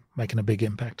certainly making a big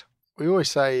impact. We always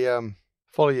say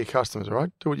follow your customers, right?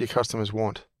 Do what your customers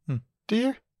want. Do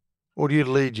you? Or do you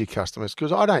lead your customers?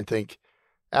 Because I don't think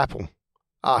Apple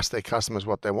ask their customers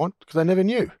what they want because they never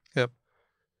knew. Yep.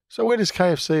 So where does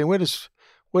KFC and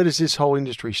where does this whole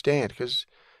industry stand? Because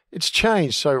it's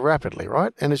changed so rapidly,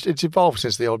 right? And it's evolved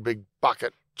since the old big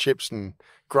bucket chips and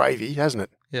gravy, hasn't it?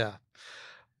 Yeah.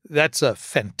 That's a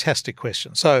fantastic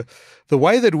question. So the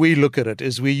way that we look at it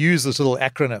is we use this little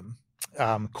acronym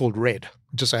called RED.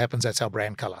 It just so happens that's our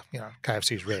brand color.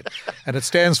 KFC is red. And it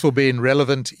stands for being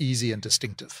relevant, easy, and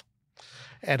distinctive.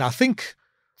 And I think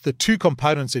the two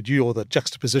components or the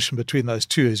juxtaposition between those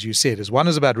two, as you said, is one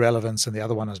is about relevance and the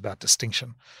other one is about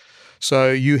distinction.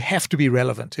 So you have to be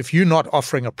relevant. If you're not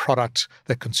offering a product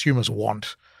that consumers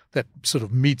want, that sort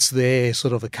of meets their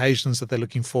sort of occasions that they're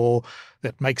looking for,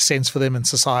 that makes sense for them in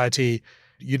society,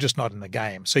 you're just not in the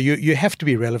game. So you have to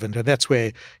be relevant, and that's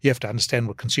where you have to understand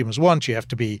what consumers want. You have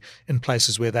to be in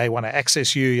places where they want to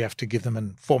access you. You have to give them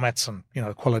in formats and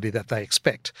quality that they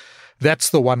expect. That's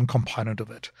the one component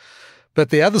of it. But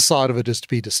the other side of it is to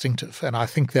be distinctive, and I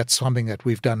think that's something that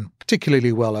we've done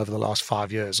particularly well over the last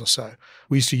 5 years or so.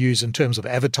 We used to use in terms of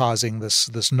advertising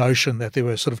this notion that there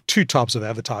were sort of two types of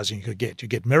advertising you could get. You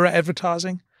get mirror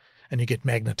advertising and you get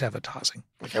magnet advertising.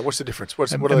 Okay, what's the difference?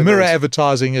 Mirror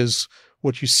advertising is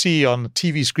what you see on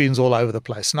TV screens all over the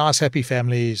place. Nice, happy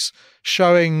families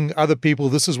showing other people,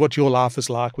 this is what your life is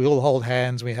like. We all hold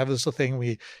hands. We have this little thing.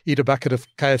 We eat a bucket of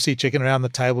KFC chicken around the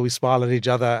table. We smile at each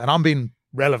other. And I'm being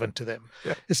relevant to them.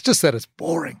 Yeah. It's just that it's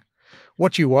boring.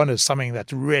 What you want is something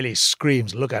that really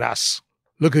screams, look at us.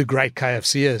 Look who great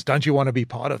KFC is. Don't you want to be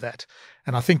part of that?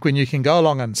 And I think when you can go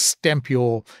along and stamp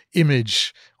your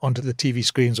image onto the TV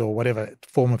screens or whatever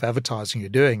form of advertising you're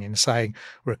doing and saying,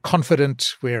 we're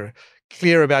confident, we're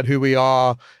clear about who we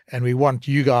are, and we want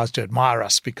you guys to admire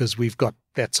us because we've got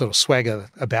that sort of swagger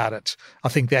about it. I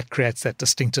think that creates that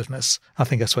distinctiveness. I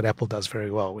think that's what Apple does very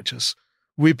well, which is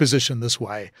we position this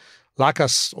way. Like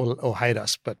us or hate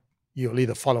us, but you'll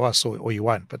either follow us or you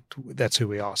won't, but that's who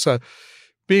we are. So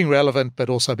being relevant, but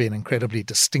also being incredibly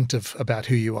distinctive about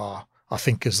who you are, I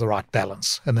think is the right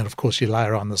balance. And then, of course, you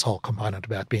layer on this whole component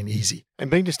about being easy. And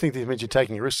being distinctive means you're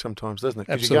taking a risk sometimes, doesn't it?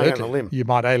 Absolutely. You're going on a limb. You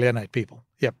might alienate people.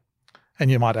 Yep.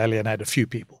 And you might alienate a few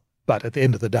people. But at the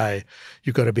end of the day,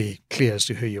 you've got to be clear as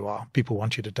to who you are. People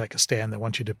want you to take a stand. They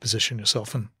want you to position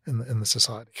yourself in the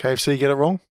society. KFC get it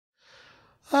wrong?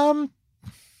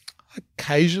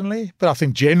 Occasionally, but I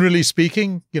think generally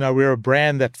speaking, we're a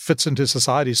brand that fits into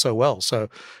society so well. So,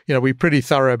 we're pretty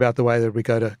thorough about the way that we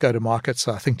go to market.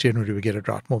 So I think generally we get it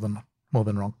right more than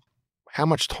wrong. How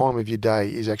much time of your day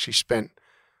is actually spent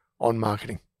on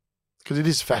marketing? Because it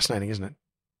is fascinating, isn't it?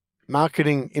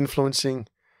 Marketing, influencing,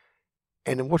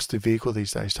 and what's the vehicle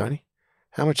these days, Tony?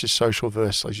 How much is social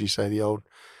versus, as you say, the old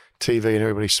TV and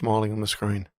everybody smiling on the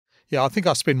screen? Yeah, I think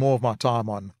I spend more of my time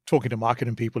on talking to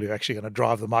marketing people who are actually going to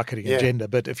drive the marketing agenda.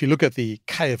 But if you look at the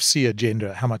KFC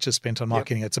agenda, how much is spent on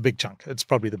marketing, It's a big chunk. It's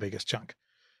probably the biggest chunk.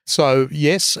 So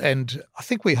yes, and I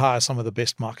think we hire some of the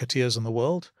best marketeers in the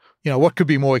world. What could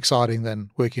be more exciting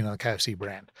than working on a KFC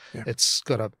brand? Yeah. It's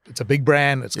a big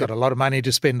brand. It's got a lot of money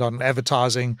to spend on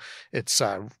advertising. It's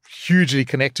hugely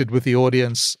connected with the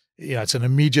audience. It's an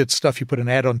immediate stuff. You put an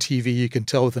ad on TV, you can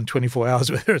tell within 24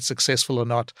 hours whether it's successful or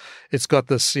not. It's got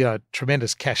this,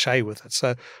 tremendous cachet with it.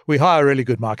 So we hire really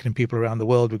good marketing people around the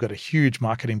world. We've got a huge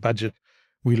marketing budget.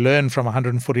 We learn from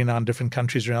 149 different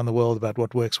countries around the world about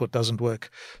what works, what doesn't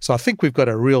work. So I think we've got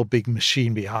a real big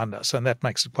machine behind us, and that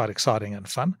makes it quite exciting and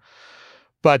fun.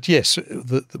 But yes,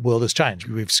 the world has changed.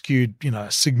 We've skewed,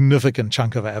 a significant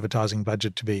chunk of our advertising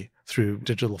budget to be through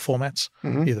digital formats,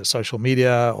 either social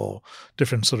media or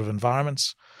different sort of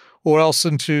environments, or else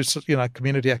into,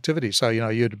 community activity. So,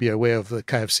 you'd be aware of the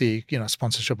KFC,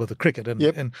 sponsorship of the cricket.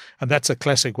 And that's a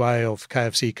classic way of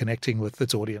KFC connecting with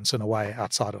its audience in a way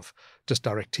outside of just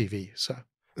direct TV. So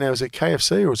now, is it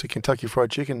KFC or is it Kentucky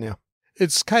Fried Chicken now?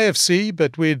 It's KFC,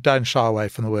 but we don't shy away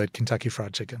from the word Kentucky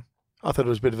Fried Chicken. I thought it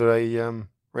was a bit of a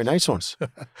renaissance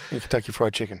in Kentucky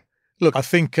Fried Chicken. Look, I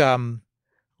think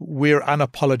we're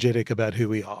unapologetic about who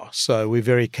we are. So we're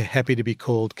very happy to be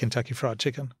called Kentucky Fried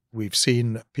Chicken. We've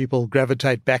seen people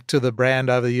gravitate back to the brand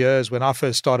over the years. When I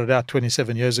first started out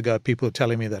 27 years ago, people were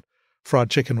telling me that fried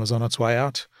chicken was on its way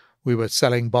out. We were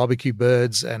selling barbecue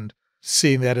birds and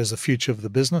seeing that as the future of the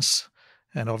business.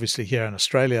 And obviously here in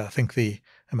Australia, I think the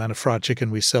amount of fried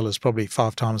chicken we sell is probably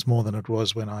 5 times more than it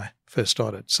was when I first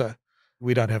started. So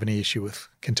we don't have any issue with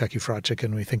Kentucky Fried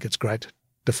Chicken. We think it's great. It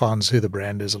defines who the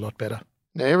brand is a lot better.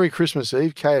 Now, every Christmas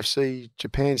Eve, KFC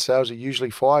Japan sales are usually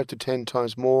 5 to 10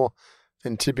 times more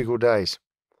than typical days.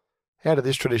 How did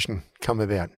this tradition come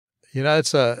about?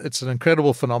 It's an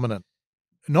incredible phenomenon.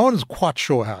 No one's quite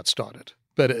sure how it started,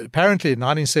 but apparently in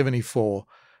 1974,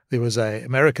 there was an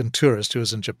American tourist who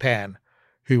was in Japan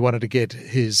who wanted to get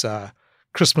his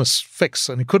Christmas fix,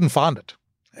 and he couldn't find it,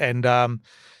 and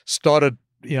started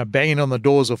banging on the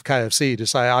doors of KFC to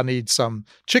say, I need some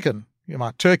chicken,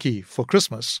 my turkey for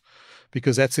Christmas.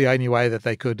 because that's the only way that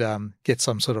they could get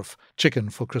some sort of chicken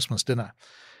for Christmas dinner.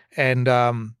 And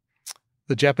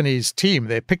the Japanese team,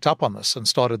 they picked up on this and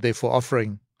started therefore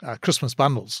offering Christmas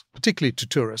bundles, particularly to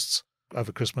tourists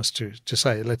over Christmas to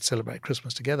say, let's celebrate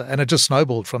Christmas together. And it just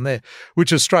snowballed from there,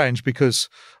 which is strange because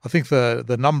I think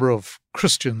the number of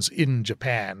Christians in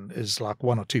Japan is like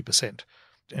 1 or 2%.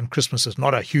 And Christmas is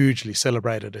not a hugely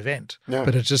celebrated event,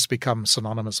 but it just becomes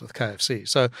synonymous with KFC.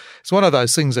 So it's one of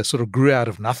those things that sort of grew out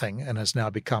of nothing and has now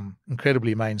become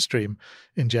incredibly mainstream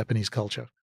in Japanese culture.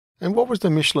 And what was the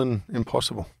Michelin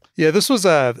Impossible? Yeah, this was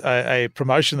a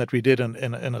promotion that we did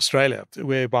in Australia,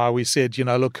 whereby we said,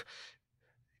 look,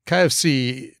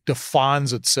 KFC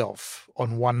defines itself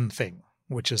on one thing,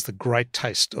 which is the great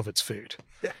taste of its food.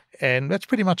 Yeah. And that's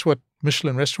pretty much what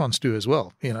Michelin restaurants do as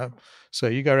well, So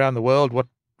you go around the world, what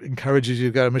encourages you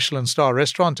to go to a Michelin star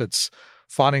restaurant? It's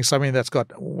finding something that's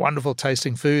got wonderful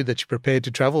tasting food that you're prepared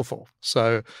to travel for.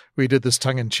 So we did this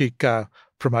tongue-in-cheek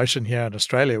promotion here in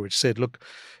Australia, which said, look,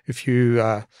 if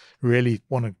you really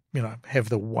want to, have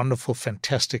the wonderful,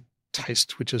 fantastic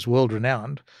taste, which is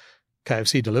world-renowned,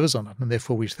 KFC delivers on it, and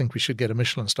therefore we think we should get a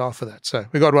Michelin star for that. So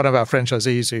we got one of our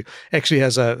franchisees who actually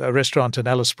has a restaurant in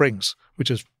Alice Springs, which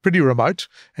is pretty remote,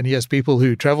 and he has people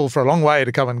who travel for a long way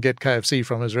to come and get KFC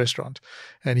from his restaurant.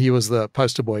 And he was the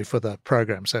poster boy for the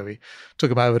program. So we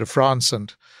took him over to France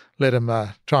and let him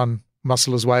try and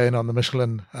muscle his way in on the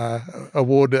Michelin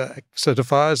award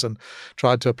certifiers and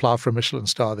tried to apply for a Michelin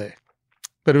star there.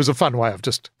 But it was a fun way of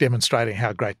just demonstrating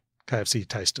how great KFC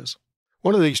taste is.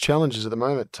 One of these challenges at the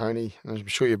moment, Tony, and I'm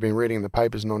sure you've been reading in the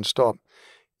papers non-stop,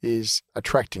 is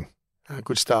attracting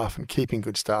good staff and keeping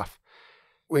good staff.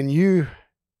 When you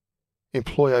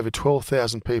employ over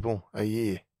 12,000 people a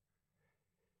year,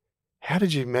 how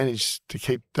did you manage to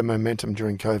keep the momentum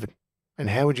during COVID?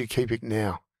 And how would you keep it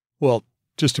now? Well,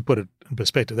 just to put it in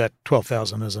perspective, that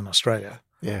 12,000 is in Australia.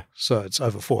 Yeah. So it's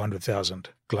over 400,000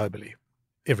 globally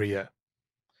every year.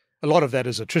 A lot of that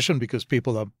is attrition because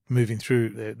people are moving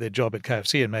through their job at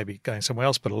KFC and maybe going somewhere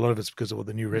else, but a lot of it's because of all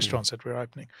the new restaurants that we're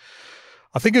opening.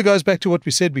 I think it goes back to what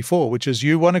we said before, which is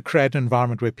you want to create an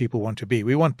environment where people want to be.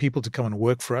 We want people to come and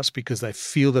work for us because they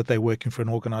feel that they're working for an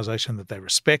organization that they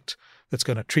respect, that's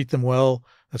going to treat them well,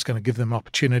 that's going to give them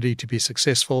opportunity to be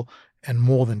successful, and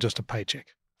more than just a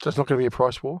paycheck. So it's not going to be a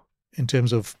price war? In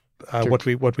terms of what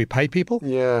we pay people?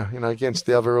 Yeah, against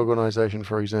the other organization,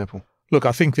 for example. Look,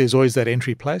 I think there's always that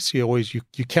entry place. You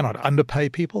cannot underpay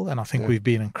people, and I think we've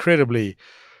been incredibly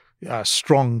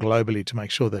strong globally to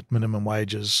make sure that minimum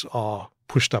wages are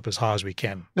pushed up as high as we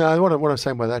can. No, what I'm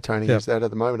saying by that, Tony, is that at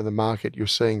the moment in the market, you're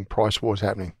seeing price wars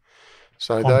happening.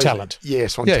 So on talent.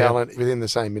 Yes, on talent within the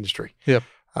same industry. Yep.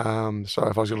 So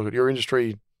if I was going to look at your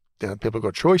industry, people have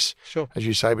got choice, sure, as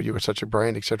you say, but you've got such a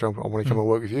brand, etc. I want to come and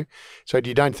work with you. So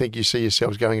you don't think you see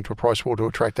yourselves going into a price war to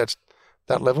attract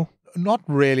that level? Not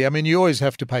really. I mean, you always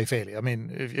have to pay fairly. I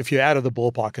mean, if you're out of the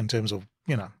ballpark in terms of,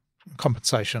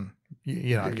 compensation,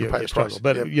 you struggle.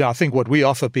 But, I think what we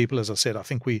offer people, as I said, I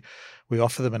think we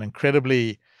offer them an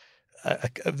incredibly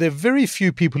there are very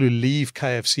few people who leave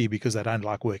KFC because they don't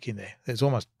like working there. There's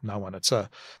almost no one.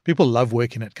 People love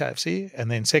working at KFC. And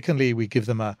then secondly, we give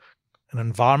them an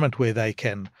environment where they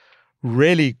can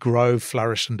really grow,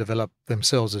 flourish, and develop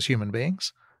themselves as human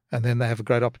beings. And then they have a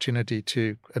great opportunity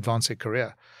to advance their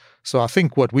career. So I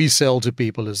think what we sell to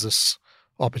people is this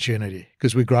opportunity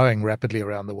because we're growing rapidly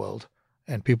around the world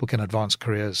and people can advance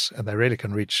careers and they really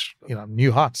can reach,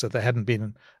 new heights that they hadn't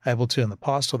been able to in the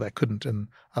past or they couldn't in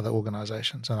other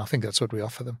organizations. And I think that's what we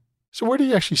offer them. So where do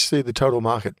you actually see the total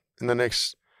market in the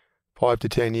next 5 to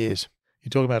 10 years? You're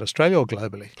talking about Australia or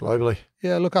globally? Globally.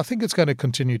 Yeah, look, I think it's going to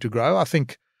continue to grow. I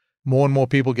think more and more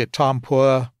people get time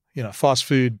poor. Fast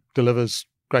food delivers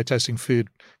great tasting food,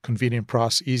 convenient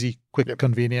price, easy, quick,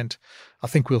 convenient. I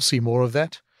think we'll see more of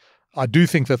that. I do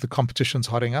think that the competition's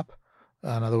hotting up.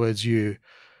 In other words, you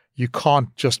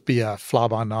can't just be a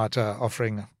fly-by-night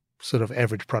offering sort of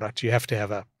average product. You have to have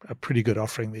a pretty good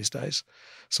offering these days.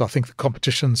 So I think the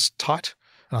competition's tight,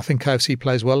 and I think KFC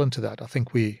plays well into that. I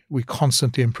think we're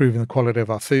constantly improving the quality of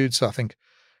our food. So I think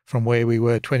from where we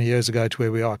were 20 years ago to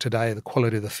where we are today, the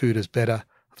quality of the food is better.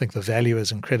 I think the value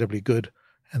is incredibly good.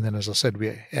 And then, as I said,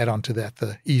 we add on to that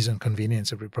the ease and convenience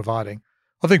that we're providing.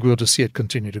 I think we'll just see it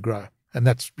continue to grow. And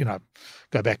that's,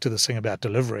 go back to this thing about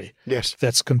delivery. Yes.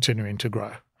 That's continuing to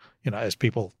grow, as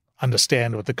people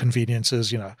understand what the convenience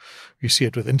is. You see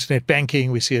it with internet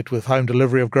banking, we see it with home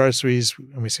delivery of groceries,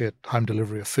 and we see it home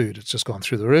delivery of food. It's just gone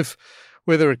through the roof.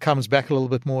 Whether it comes back a little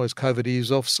bit more as COVID eases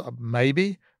off,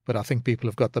 maybe, but I think people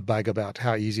have got the bug about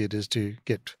how easy it is to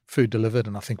get food delivered,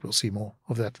 and I think we'll see more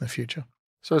of that in the future.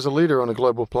 So as a leader on a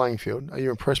global playing field, are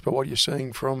you impressed by what you're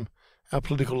seeing from our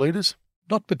political leaders?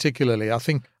 Not particularly. I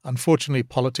think, unfortunately,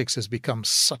 politics has become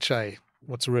such a,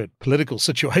 political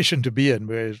situation to be in,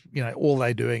 where, all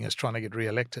they're doing is trying to get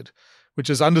re-elected, which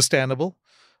is understandable.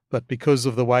 But because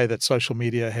of the way that social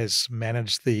media has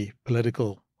managed the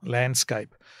political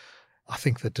landscape, I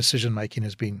think that decision-making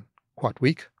has been quite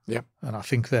weak. Yeah. And I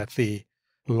think that the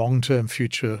long-term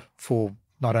future for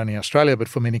not only Australia, but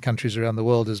for many countries around the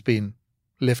world has been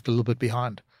left a little bit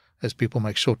behind as people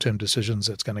make short-term decisions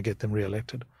that's going to get them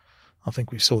re-elected. I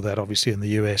think we saw that obviously in the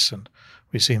US, and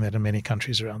we've seen that in many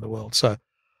countries around the world. So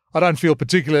I don't feel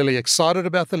particularly excited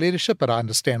about the leadership, but I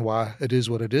understand why it is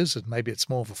what it is. And maybe it's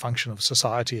more of a function of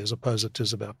society as opposed to it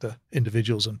is about the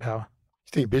individuals in power.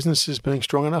 You think business is being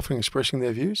strong enough in expressing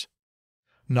their views?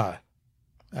 No.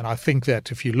 And I think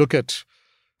that if you look at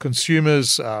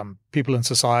consumers, people in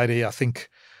society, I think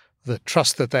the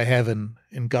trust that they have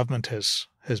in government has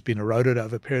been eroded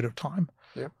over a period of time.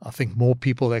 Yeah. I think more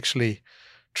people actually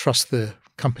trust the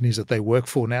companies that they work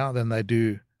for now than they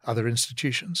do other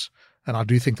institutions. And I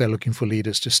do think they're looking for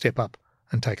leaders to step up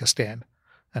and take a stand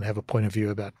and have a point of view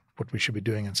about what we should be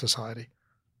doing in society.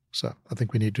 So I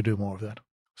think we need to do more of that.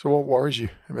 So what worries you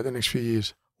about the next few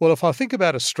years? Well, if I think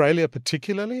about Australia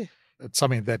particularly, it's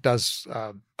something that does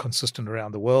consistent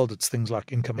around the world. It's things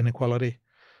like income inequality,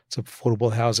 it's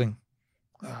affordable housing,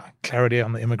 clarity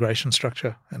on the immigration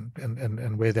structure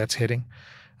and where that's heading.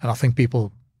 And I think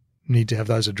people need to have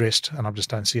those addressed, and I just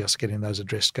don't see us getting those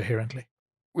addressed coherently.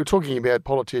 We're talking about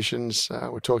politicians,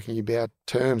 we're talking about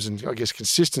terms and, I guess,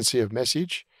 consistency of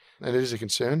message, and it is a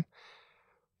concern.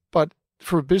 But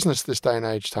for a business this day and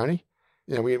age, Tony,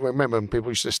 we remember when people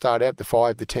used to start out the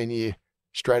 5 to 10-year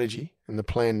strategy and the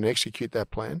plan and execute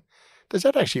that plan. Does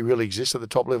that actually really exist at the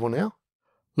top level now?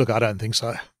 Look, I don't think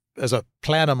so. As a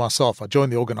planner myself, I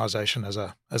joined the organisation as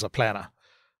a planner.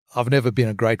 I've never been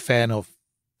a great fan of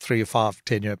 3 or 5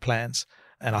 10-year plans,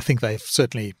 and I think they've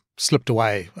certainly slipped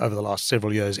away over the last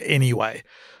several years anyway.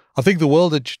 I think the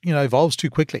world evolves too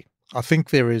quickly. I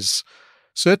think there is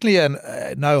certainly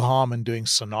no harm in doing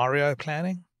scenario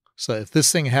planning. So if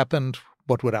this thing happened,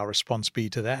 what would our response be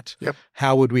to that? Yep.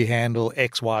 How would we handle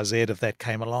X, Y, Z if that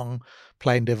came along?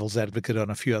 Playing devil's advocate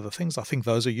on a few other things. I think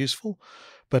those are useful.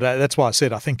 But that's why I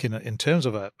said I think in terms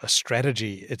of a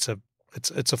strategy, it's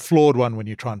a flawed one when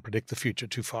you try and predict the future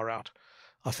too far out.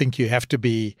 I think you have to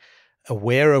be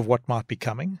aware of what might be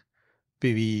coming,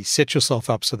 set yourself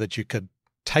up so that you could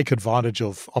take advantage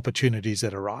of opportunities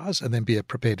that arise, and then be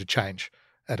prepared to change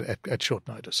at short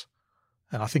notice.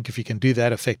 And I think if you can do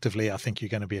that effectively, I think you're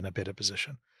going to be in a better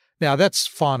position. Now, that's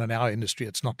fine in our industry.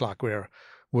 It's not like we're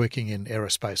working in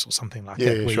aerospace or something like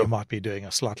that, where sure. You might be doing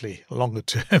a slightly longer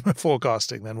term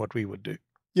forecasting than what we would do.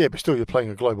 Yeah, but still you're playing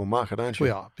a global market, aren't you? We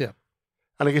are, yeah.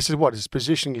 And I guess it's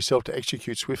positioning yourself to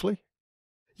execute swiftly?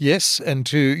 Yes, and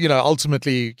to,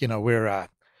 ultimately,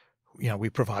 we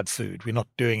provide food. We're not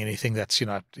doing anything that's,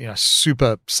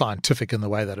 super scientific in the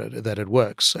way that it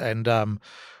works. And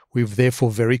we're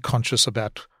therefore very conscious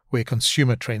about where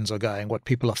consumer trends are going, what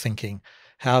people are thinking,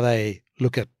 how they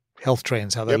look at health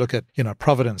trends, how they look at,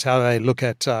 providence, how they look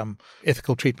at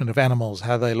ethical treatment of animals,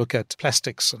 how they look at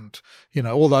plastics and,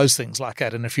 all those things like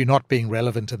that. And if you're not being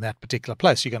relevant in that particular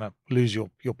place, you're going to lose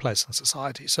your place in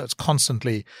society. So it's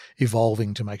constantly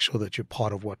evolving to make sure that you're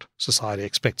part of what society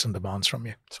expects and demands from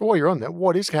you. So while you're on that,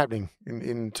 what is happening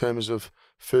in terms of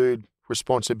food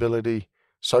responsibility,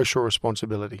 social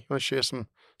responsibility? You want to share some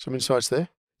insights there?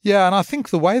 Yeah, and I think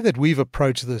the way that we've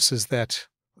approached this is that,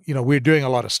 we're doing a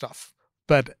lot of stuff,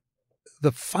 but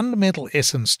the fundamental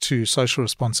essence to social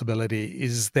responsibility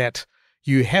is that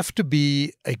you have to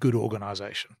be a good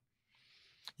organization.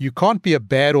 You can't be a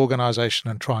bad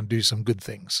organization and try and do some good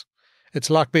things.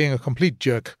 It's like being a complete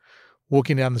jerk,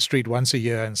 walking down the street once a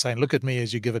year and saying, look at me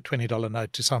as you give a $20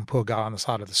 note to some poor guy on the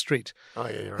side of the street. Oh,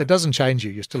 yeah, you're right. It doesn't change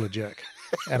you. You're still a jerk.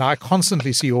 And I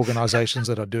constantly see organizations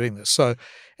that are doing this. So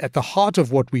at the heart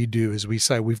of what we do is we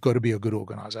say we've got to be a good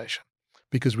organization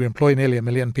because we employ nearly 1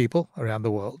 million people around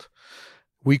the world.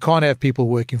 We can't have people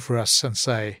working for us and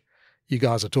say, you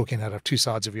guys are talking out of 2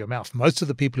 sides of your mouth. Most of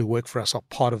the people who work for us are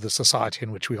part of the society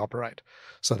in which we operate.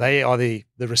 So they are the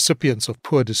recipients of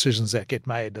poor decisions that get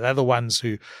made. They're the ones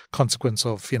who, consequence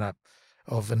of,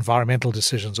 of environmental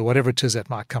decisions or whatever it is that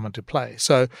might come into play.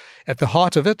 So at the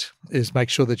heart of it is make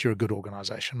sure that you're a good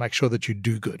organization. Make sure that you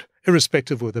do good,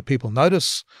 irrespective of whether people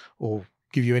notice or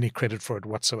give you any credit for it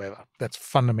whatsoever. That's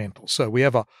fundamental. So we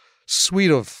have a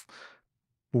suite of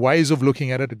ways of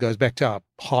looking at it. It goes back to our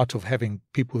heart of having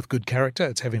people with good character.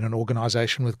 It's having an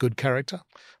organization with good character,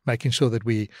 making sure that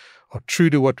we are true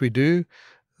to what we do.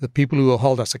 The people who will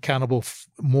hold us accountable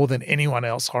more than anyone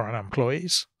else are our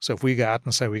employees. So if we go out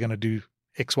and say we're going to do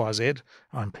XYZ.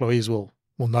 Our employees will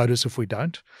notice if we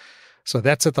don't. So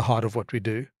that's at the heart of what we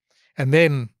do. And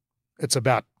then it's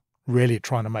about really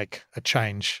trying to make a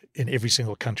change in every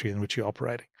single country in which you're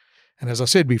operating. And as I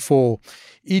said before,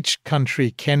 each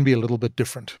country can be a little bit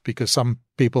different because some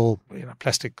people,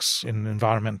 plastics in the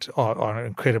environment are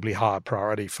incredibly high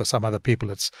priority. For some other people,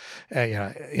 it's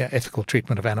ethical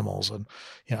treatment of animals, and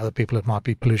other people it might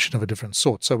be pollution of a different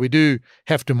sort. So we do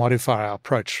have to modify our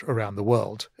approach around the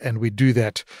world, and we do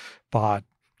that by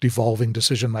devolving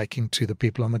decision making to the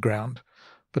people on the ground,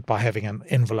 but by having an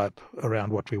envelope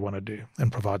around what we want to do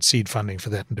and provide seed funding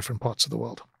for that in different parts of the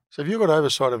world. So if you've got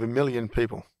oversight of 1 million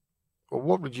people, well,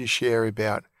 what would you share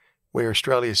about where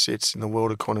Australia sits in the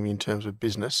world economy in terms of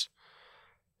business,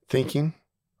 thinking,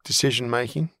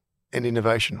 decision-making and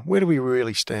innovation? Where do we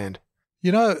really stand?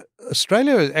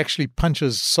 Australia actually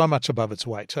punches so much above its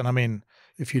weight. And I mean,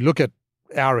 if you look at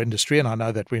our industry, and I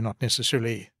know that we're not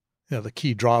necessarily the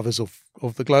key drivers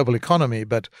of the global economy,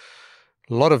 but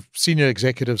a lot of senior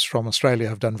executives from Australia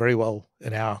have done very well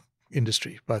in our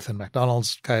industry, both in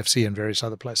McDonald's, KFC, and various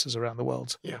other places around the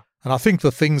world. Yeah. And I think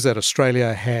the things that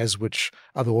Australia has, which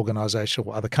other organizations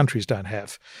or other countries don't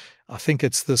have, I think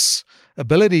it's this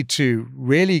ability to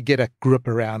really get a grip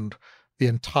around the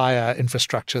entire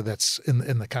infrastructure that's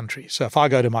in the country. So if I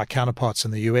go to my counterparts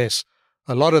in the US,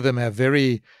 a lot of them have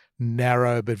very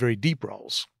narrow but very deep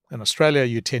roles. In Australia,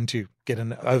 you tend to get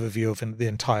an overview of the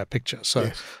entire picture. So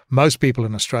yes, most people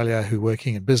in Australia who are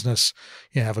working in business,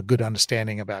 have a good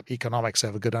understanding about economics, they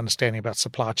have a good understanding about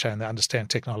supply chain, they understand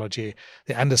technology,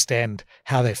 they understand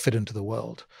how they fit into the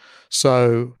world.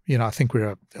 So, I think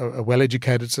we're a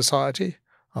well-educated society.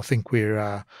 I think we're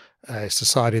a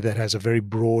society that has a very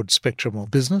broad spectrum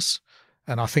of business.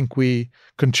 And I think we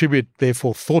contribute,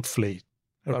 therefore, thoughtfully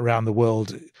around the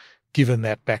world, given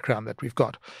that background that we've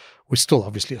got. We're still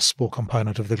obviously a small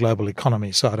component of the global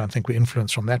economy, so I don't think we're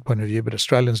influenced from that point of view, but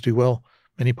Australians do well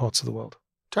many parts of the world.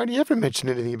 Tony, you haven't mentioned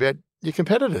anything about your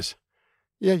competitors.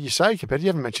 Yeah, you say competitor, you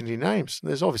haven't mentioned any names.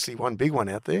 There's obviously one big one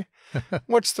out there.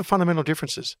 What's the fundamental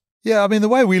differences? Yeah, I mean, the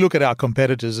way we look at our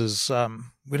competitors is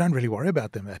we don't really worry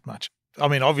about them that much. I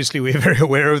mean, obviously we're very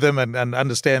aware of them and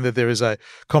understand that there is a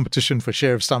competition for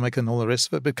share of stomach and all the rest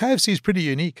of it, but KFC is pretty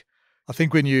unique. I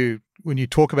think when you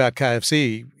talk about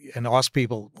KFC and ask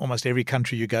people, almost every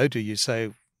country you go to, you say,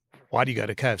 why do you go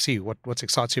to KFC? What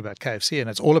excites you about KFC? And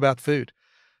it's all about food.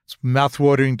 It's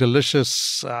mouth-watering,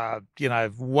 delicious,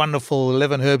 wonderful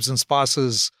 11 herbs and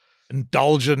spices,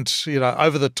 indulgent,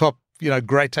 over the top,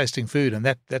 great tasting food. And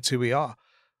that's who we are.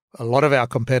 A lot of our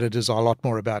competitors are a lot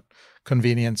more about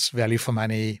convenience, value for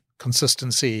money,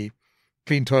 consistency,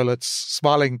 clean toilets,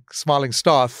 smiling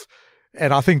staff.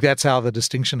 And I think that's how the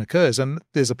distinction occurs. And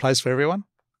there's a place for everyone.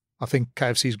 I think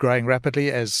KFC is growing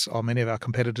rapidly, as are many of our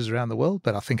competitors around the world.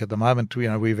 But I think at the moment,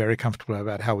 we're very comfortable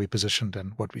about how we're positioned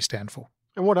and what we stand for.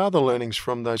 And what are the learnings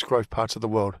from those growth parts of the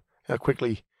world? How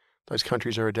quickly those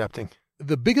countries are adapting?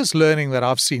 The biggest learning that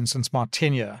I've seen since my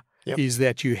tenure is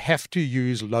that you have to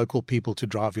use local people to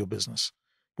drive your business.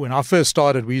 When I first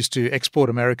started, we used to export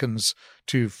Americans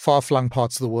to far-flung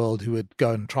parts of the world who would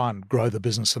go and try and grow the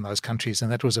business in those countries,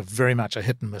 and that was very much a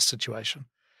hit-and-miss situation.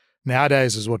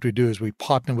 Nowadays, is what we do is we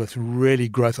partner with really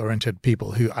growth-oriented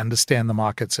people who understand the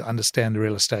markets, understand the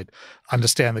real estate,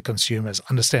 understand the consumers,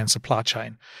 understand supply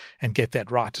chain, and get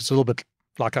that right. It's a little bit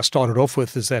like I started off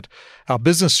with, is that our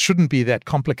business shouldn't be that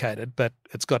complicated, but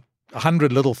it's got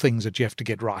 100 little things that you have to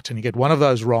get right, and you get one of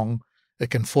those wrong, it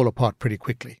can fall apart pretty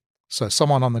quickly. So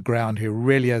someone on the ground who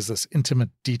really has this intimate,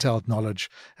 detailed knowledge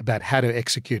about how to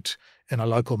execute in a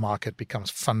local market becomes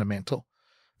fundamental.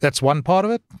 That's one part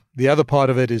of it. The other part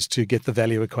of it is to get the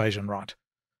value equation right.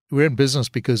 We're in business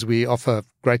because we offer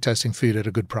great tasting food at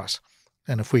a good price.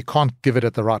 And if we can't give it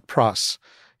at the right price,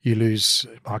 you lose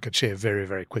market share very,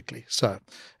 very quickly. So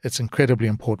it's incredibly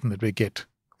important that we get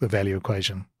the value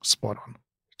equation spot on.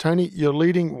 Tony, you're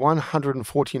leading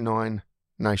 149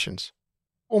 nations.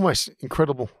 Almost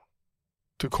incredible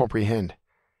to comprehend.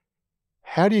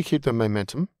 How do you keep the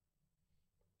momentum?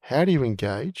 How do you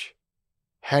engage?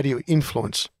 How do you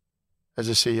influence as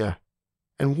a CEO?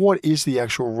 And what is the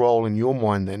actual role in your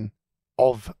mind then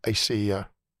of a CEO?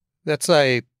 That's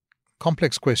a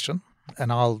complex question,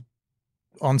 and I'll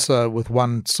answer with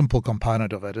one simple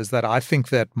component of it, is that I think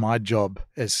that my job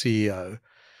as CEO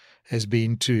has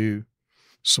been to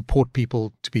support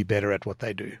people to be better at what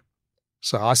they do.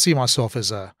 So I see myself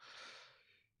as a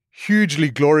hugely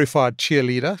glorified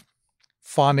cheerleader,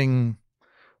 finding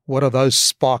what are those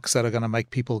sparks that are going to make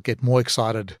people get more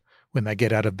excited when they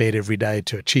get out of bed every day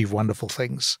to achieve wonderful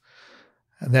things.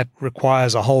 And that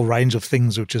requires a whole range of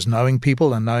things, which is knowing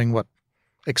people and knowing what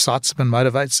excites them and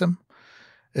motivates them.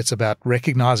 It's about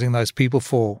recognizing those people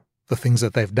for the things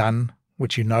that they've done,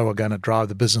 which you know are going to drive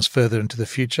the business further into the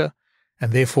future,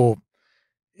 and therefore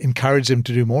encourage them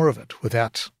to do more of it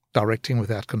without directing,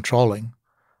 without controlling,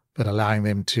 but allowing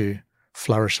them to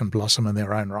flourish and blossom in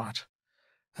their own right.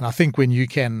 And I think when you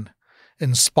can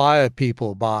inspire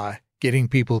people by getting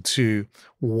people to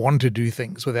want to do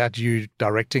things without you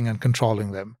directing and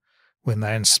controlling them, when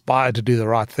they're inspired to do the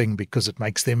right thing because it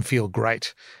makes them feel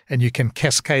great, and you can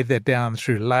cascade that down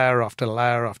through layer after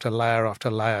layer after layer after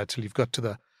layer till you've got to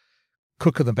the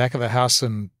cook at the back of the house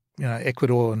in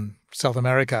Ecuador and South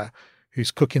America who's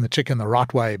cooking the chicken the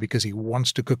right way because he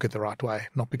wants to cook it the right way,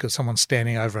 not because someone's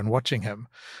standing over and watching him,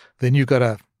 then you've got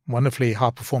a wonderfully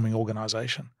high-performing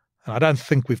organization. And I don't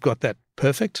think we've got that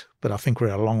perfect, but I think we're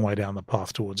a long way down the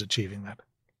path towards achieving that.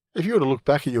 If you were to look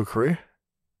back at your career,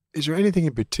 is there anything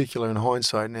in particular in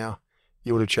hindsight now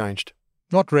you would have changed?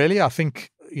 Not really. I think,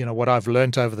 what I've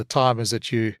learned over the time is that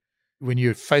when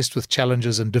you're faced with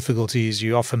challenges and difficulties,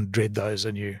 you often dread those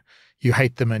and you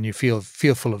hate them and you feel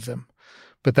fearful of them.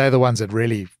 But they're the ones that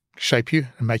really shape you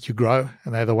and make you grow,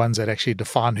 and they're the ones that actually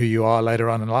define who you are later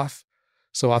on in life.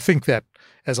 So I think that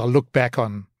as I look back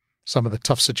on some of the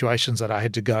tough situations that I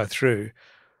had to go through,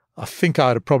 I think I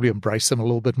would have probably embraced them a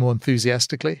little bit more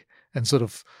enthusiastically and sort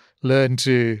of learn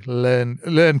to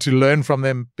learn from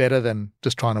them better than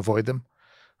just try and avoid them.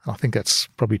 And I think that's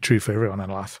probably true for everyone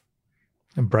in life.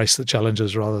 Embrace the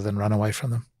challenges rather than run away from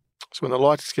them. So when the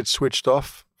lights get switched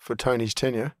off for Tony's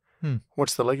tenure,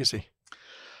 what's the legacy?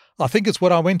 I think it's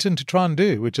what I went in to try and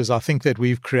do, which is I think that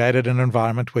we've created an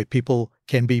environment where people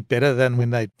can be better than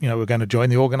when they, were going to join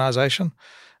the organization.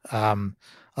 I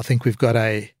think we've got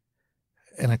an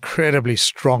incredibly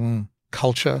strong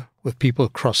culture with people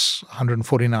across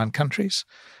 149 countries.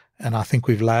 And I think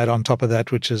we've layered on top of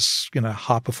that, which is,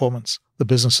 high performance. The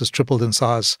business has tripled in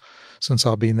size since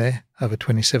I've been there over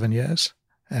 27 years,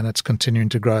 and it's continuing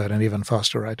to grow at an even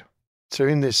faster rate. So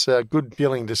in this good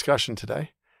feeling discussion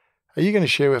today, are you going to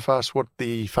share with us what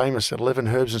the famous 11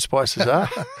 herbs and spices are?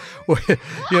 Well,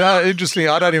 interestingly,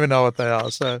 I don't even know what they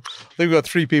are. So I think we've got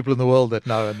 3 people in the world that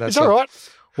know. And that's it's all right.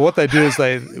 What they do is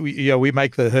we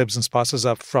make the herbs and spices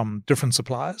up from different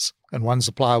suppliers, and one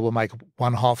supplier will make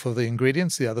one half of the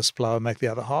ingredients, the other supplier will make the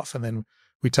other half, and then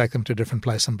we take them to a different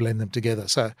place and blend them together.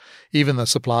 So even the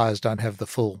suppliers don't have the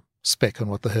full spec on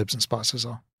what the herbs and spices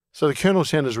are. So the Colonel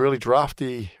Sanders really draft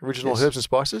the original herbs and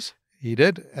spices? He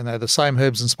did, and they're the same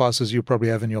herbs and spices you probably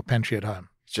have in your pantry at home.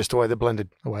 It's just the way they're blended.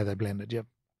 The way they're blended, yep.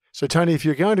 So Tony, if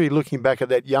you're going to be looking back at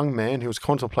that young man who was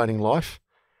contemplating life,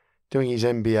 doing his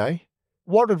MBA,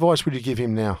 what advice would you give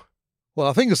him now? Well,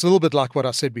 I think it's a little bit like what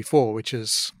I said before, which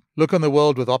is look on the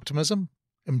world with optimism,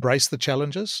 embrace the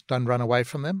challenges, don't run away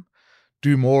from them,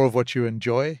 do more of what you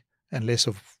enjoy and less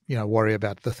of, worry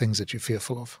about the things that you're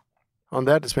fearful of. On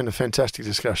that, it's been a fantastic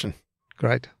discussion.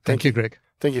 Great. Thank you, Greg.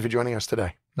 Thank you for joining us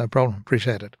today. No problem.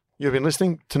 Appreciate it. You've been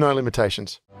listening to No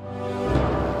Limitations.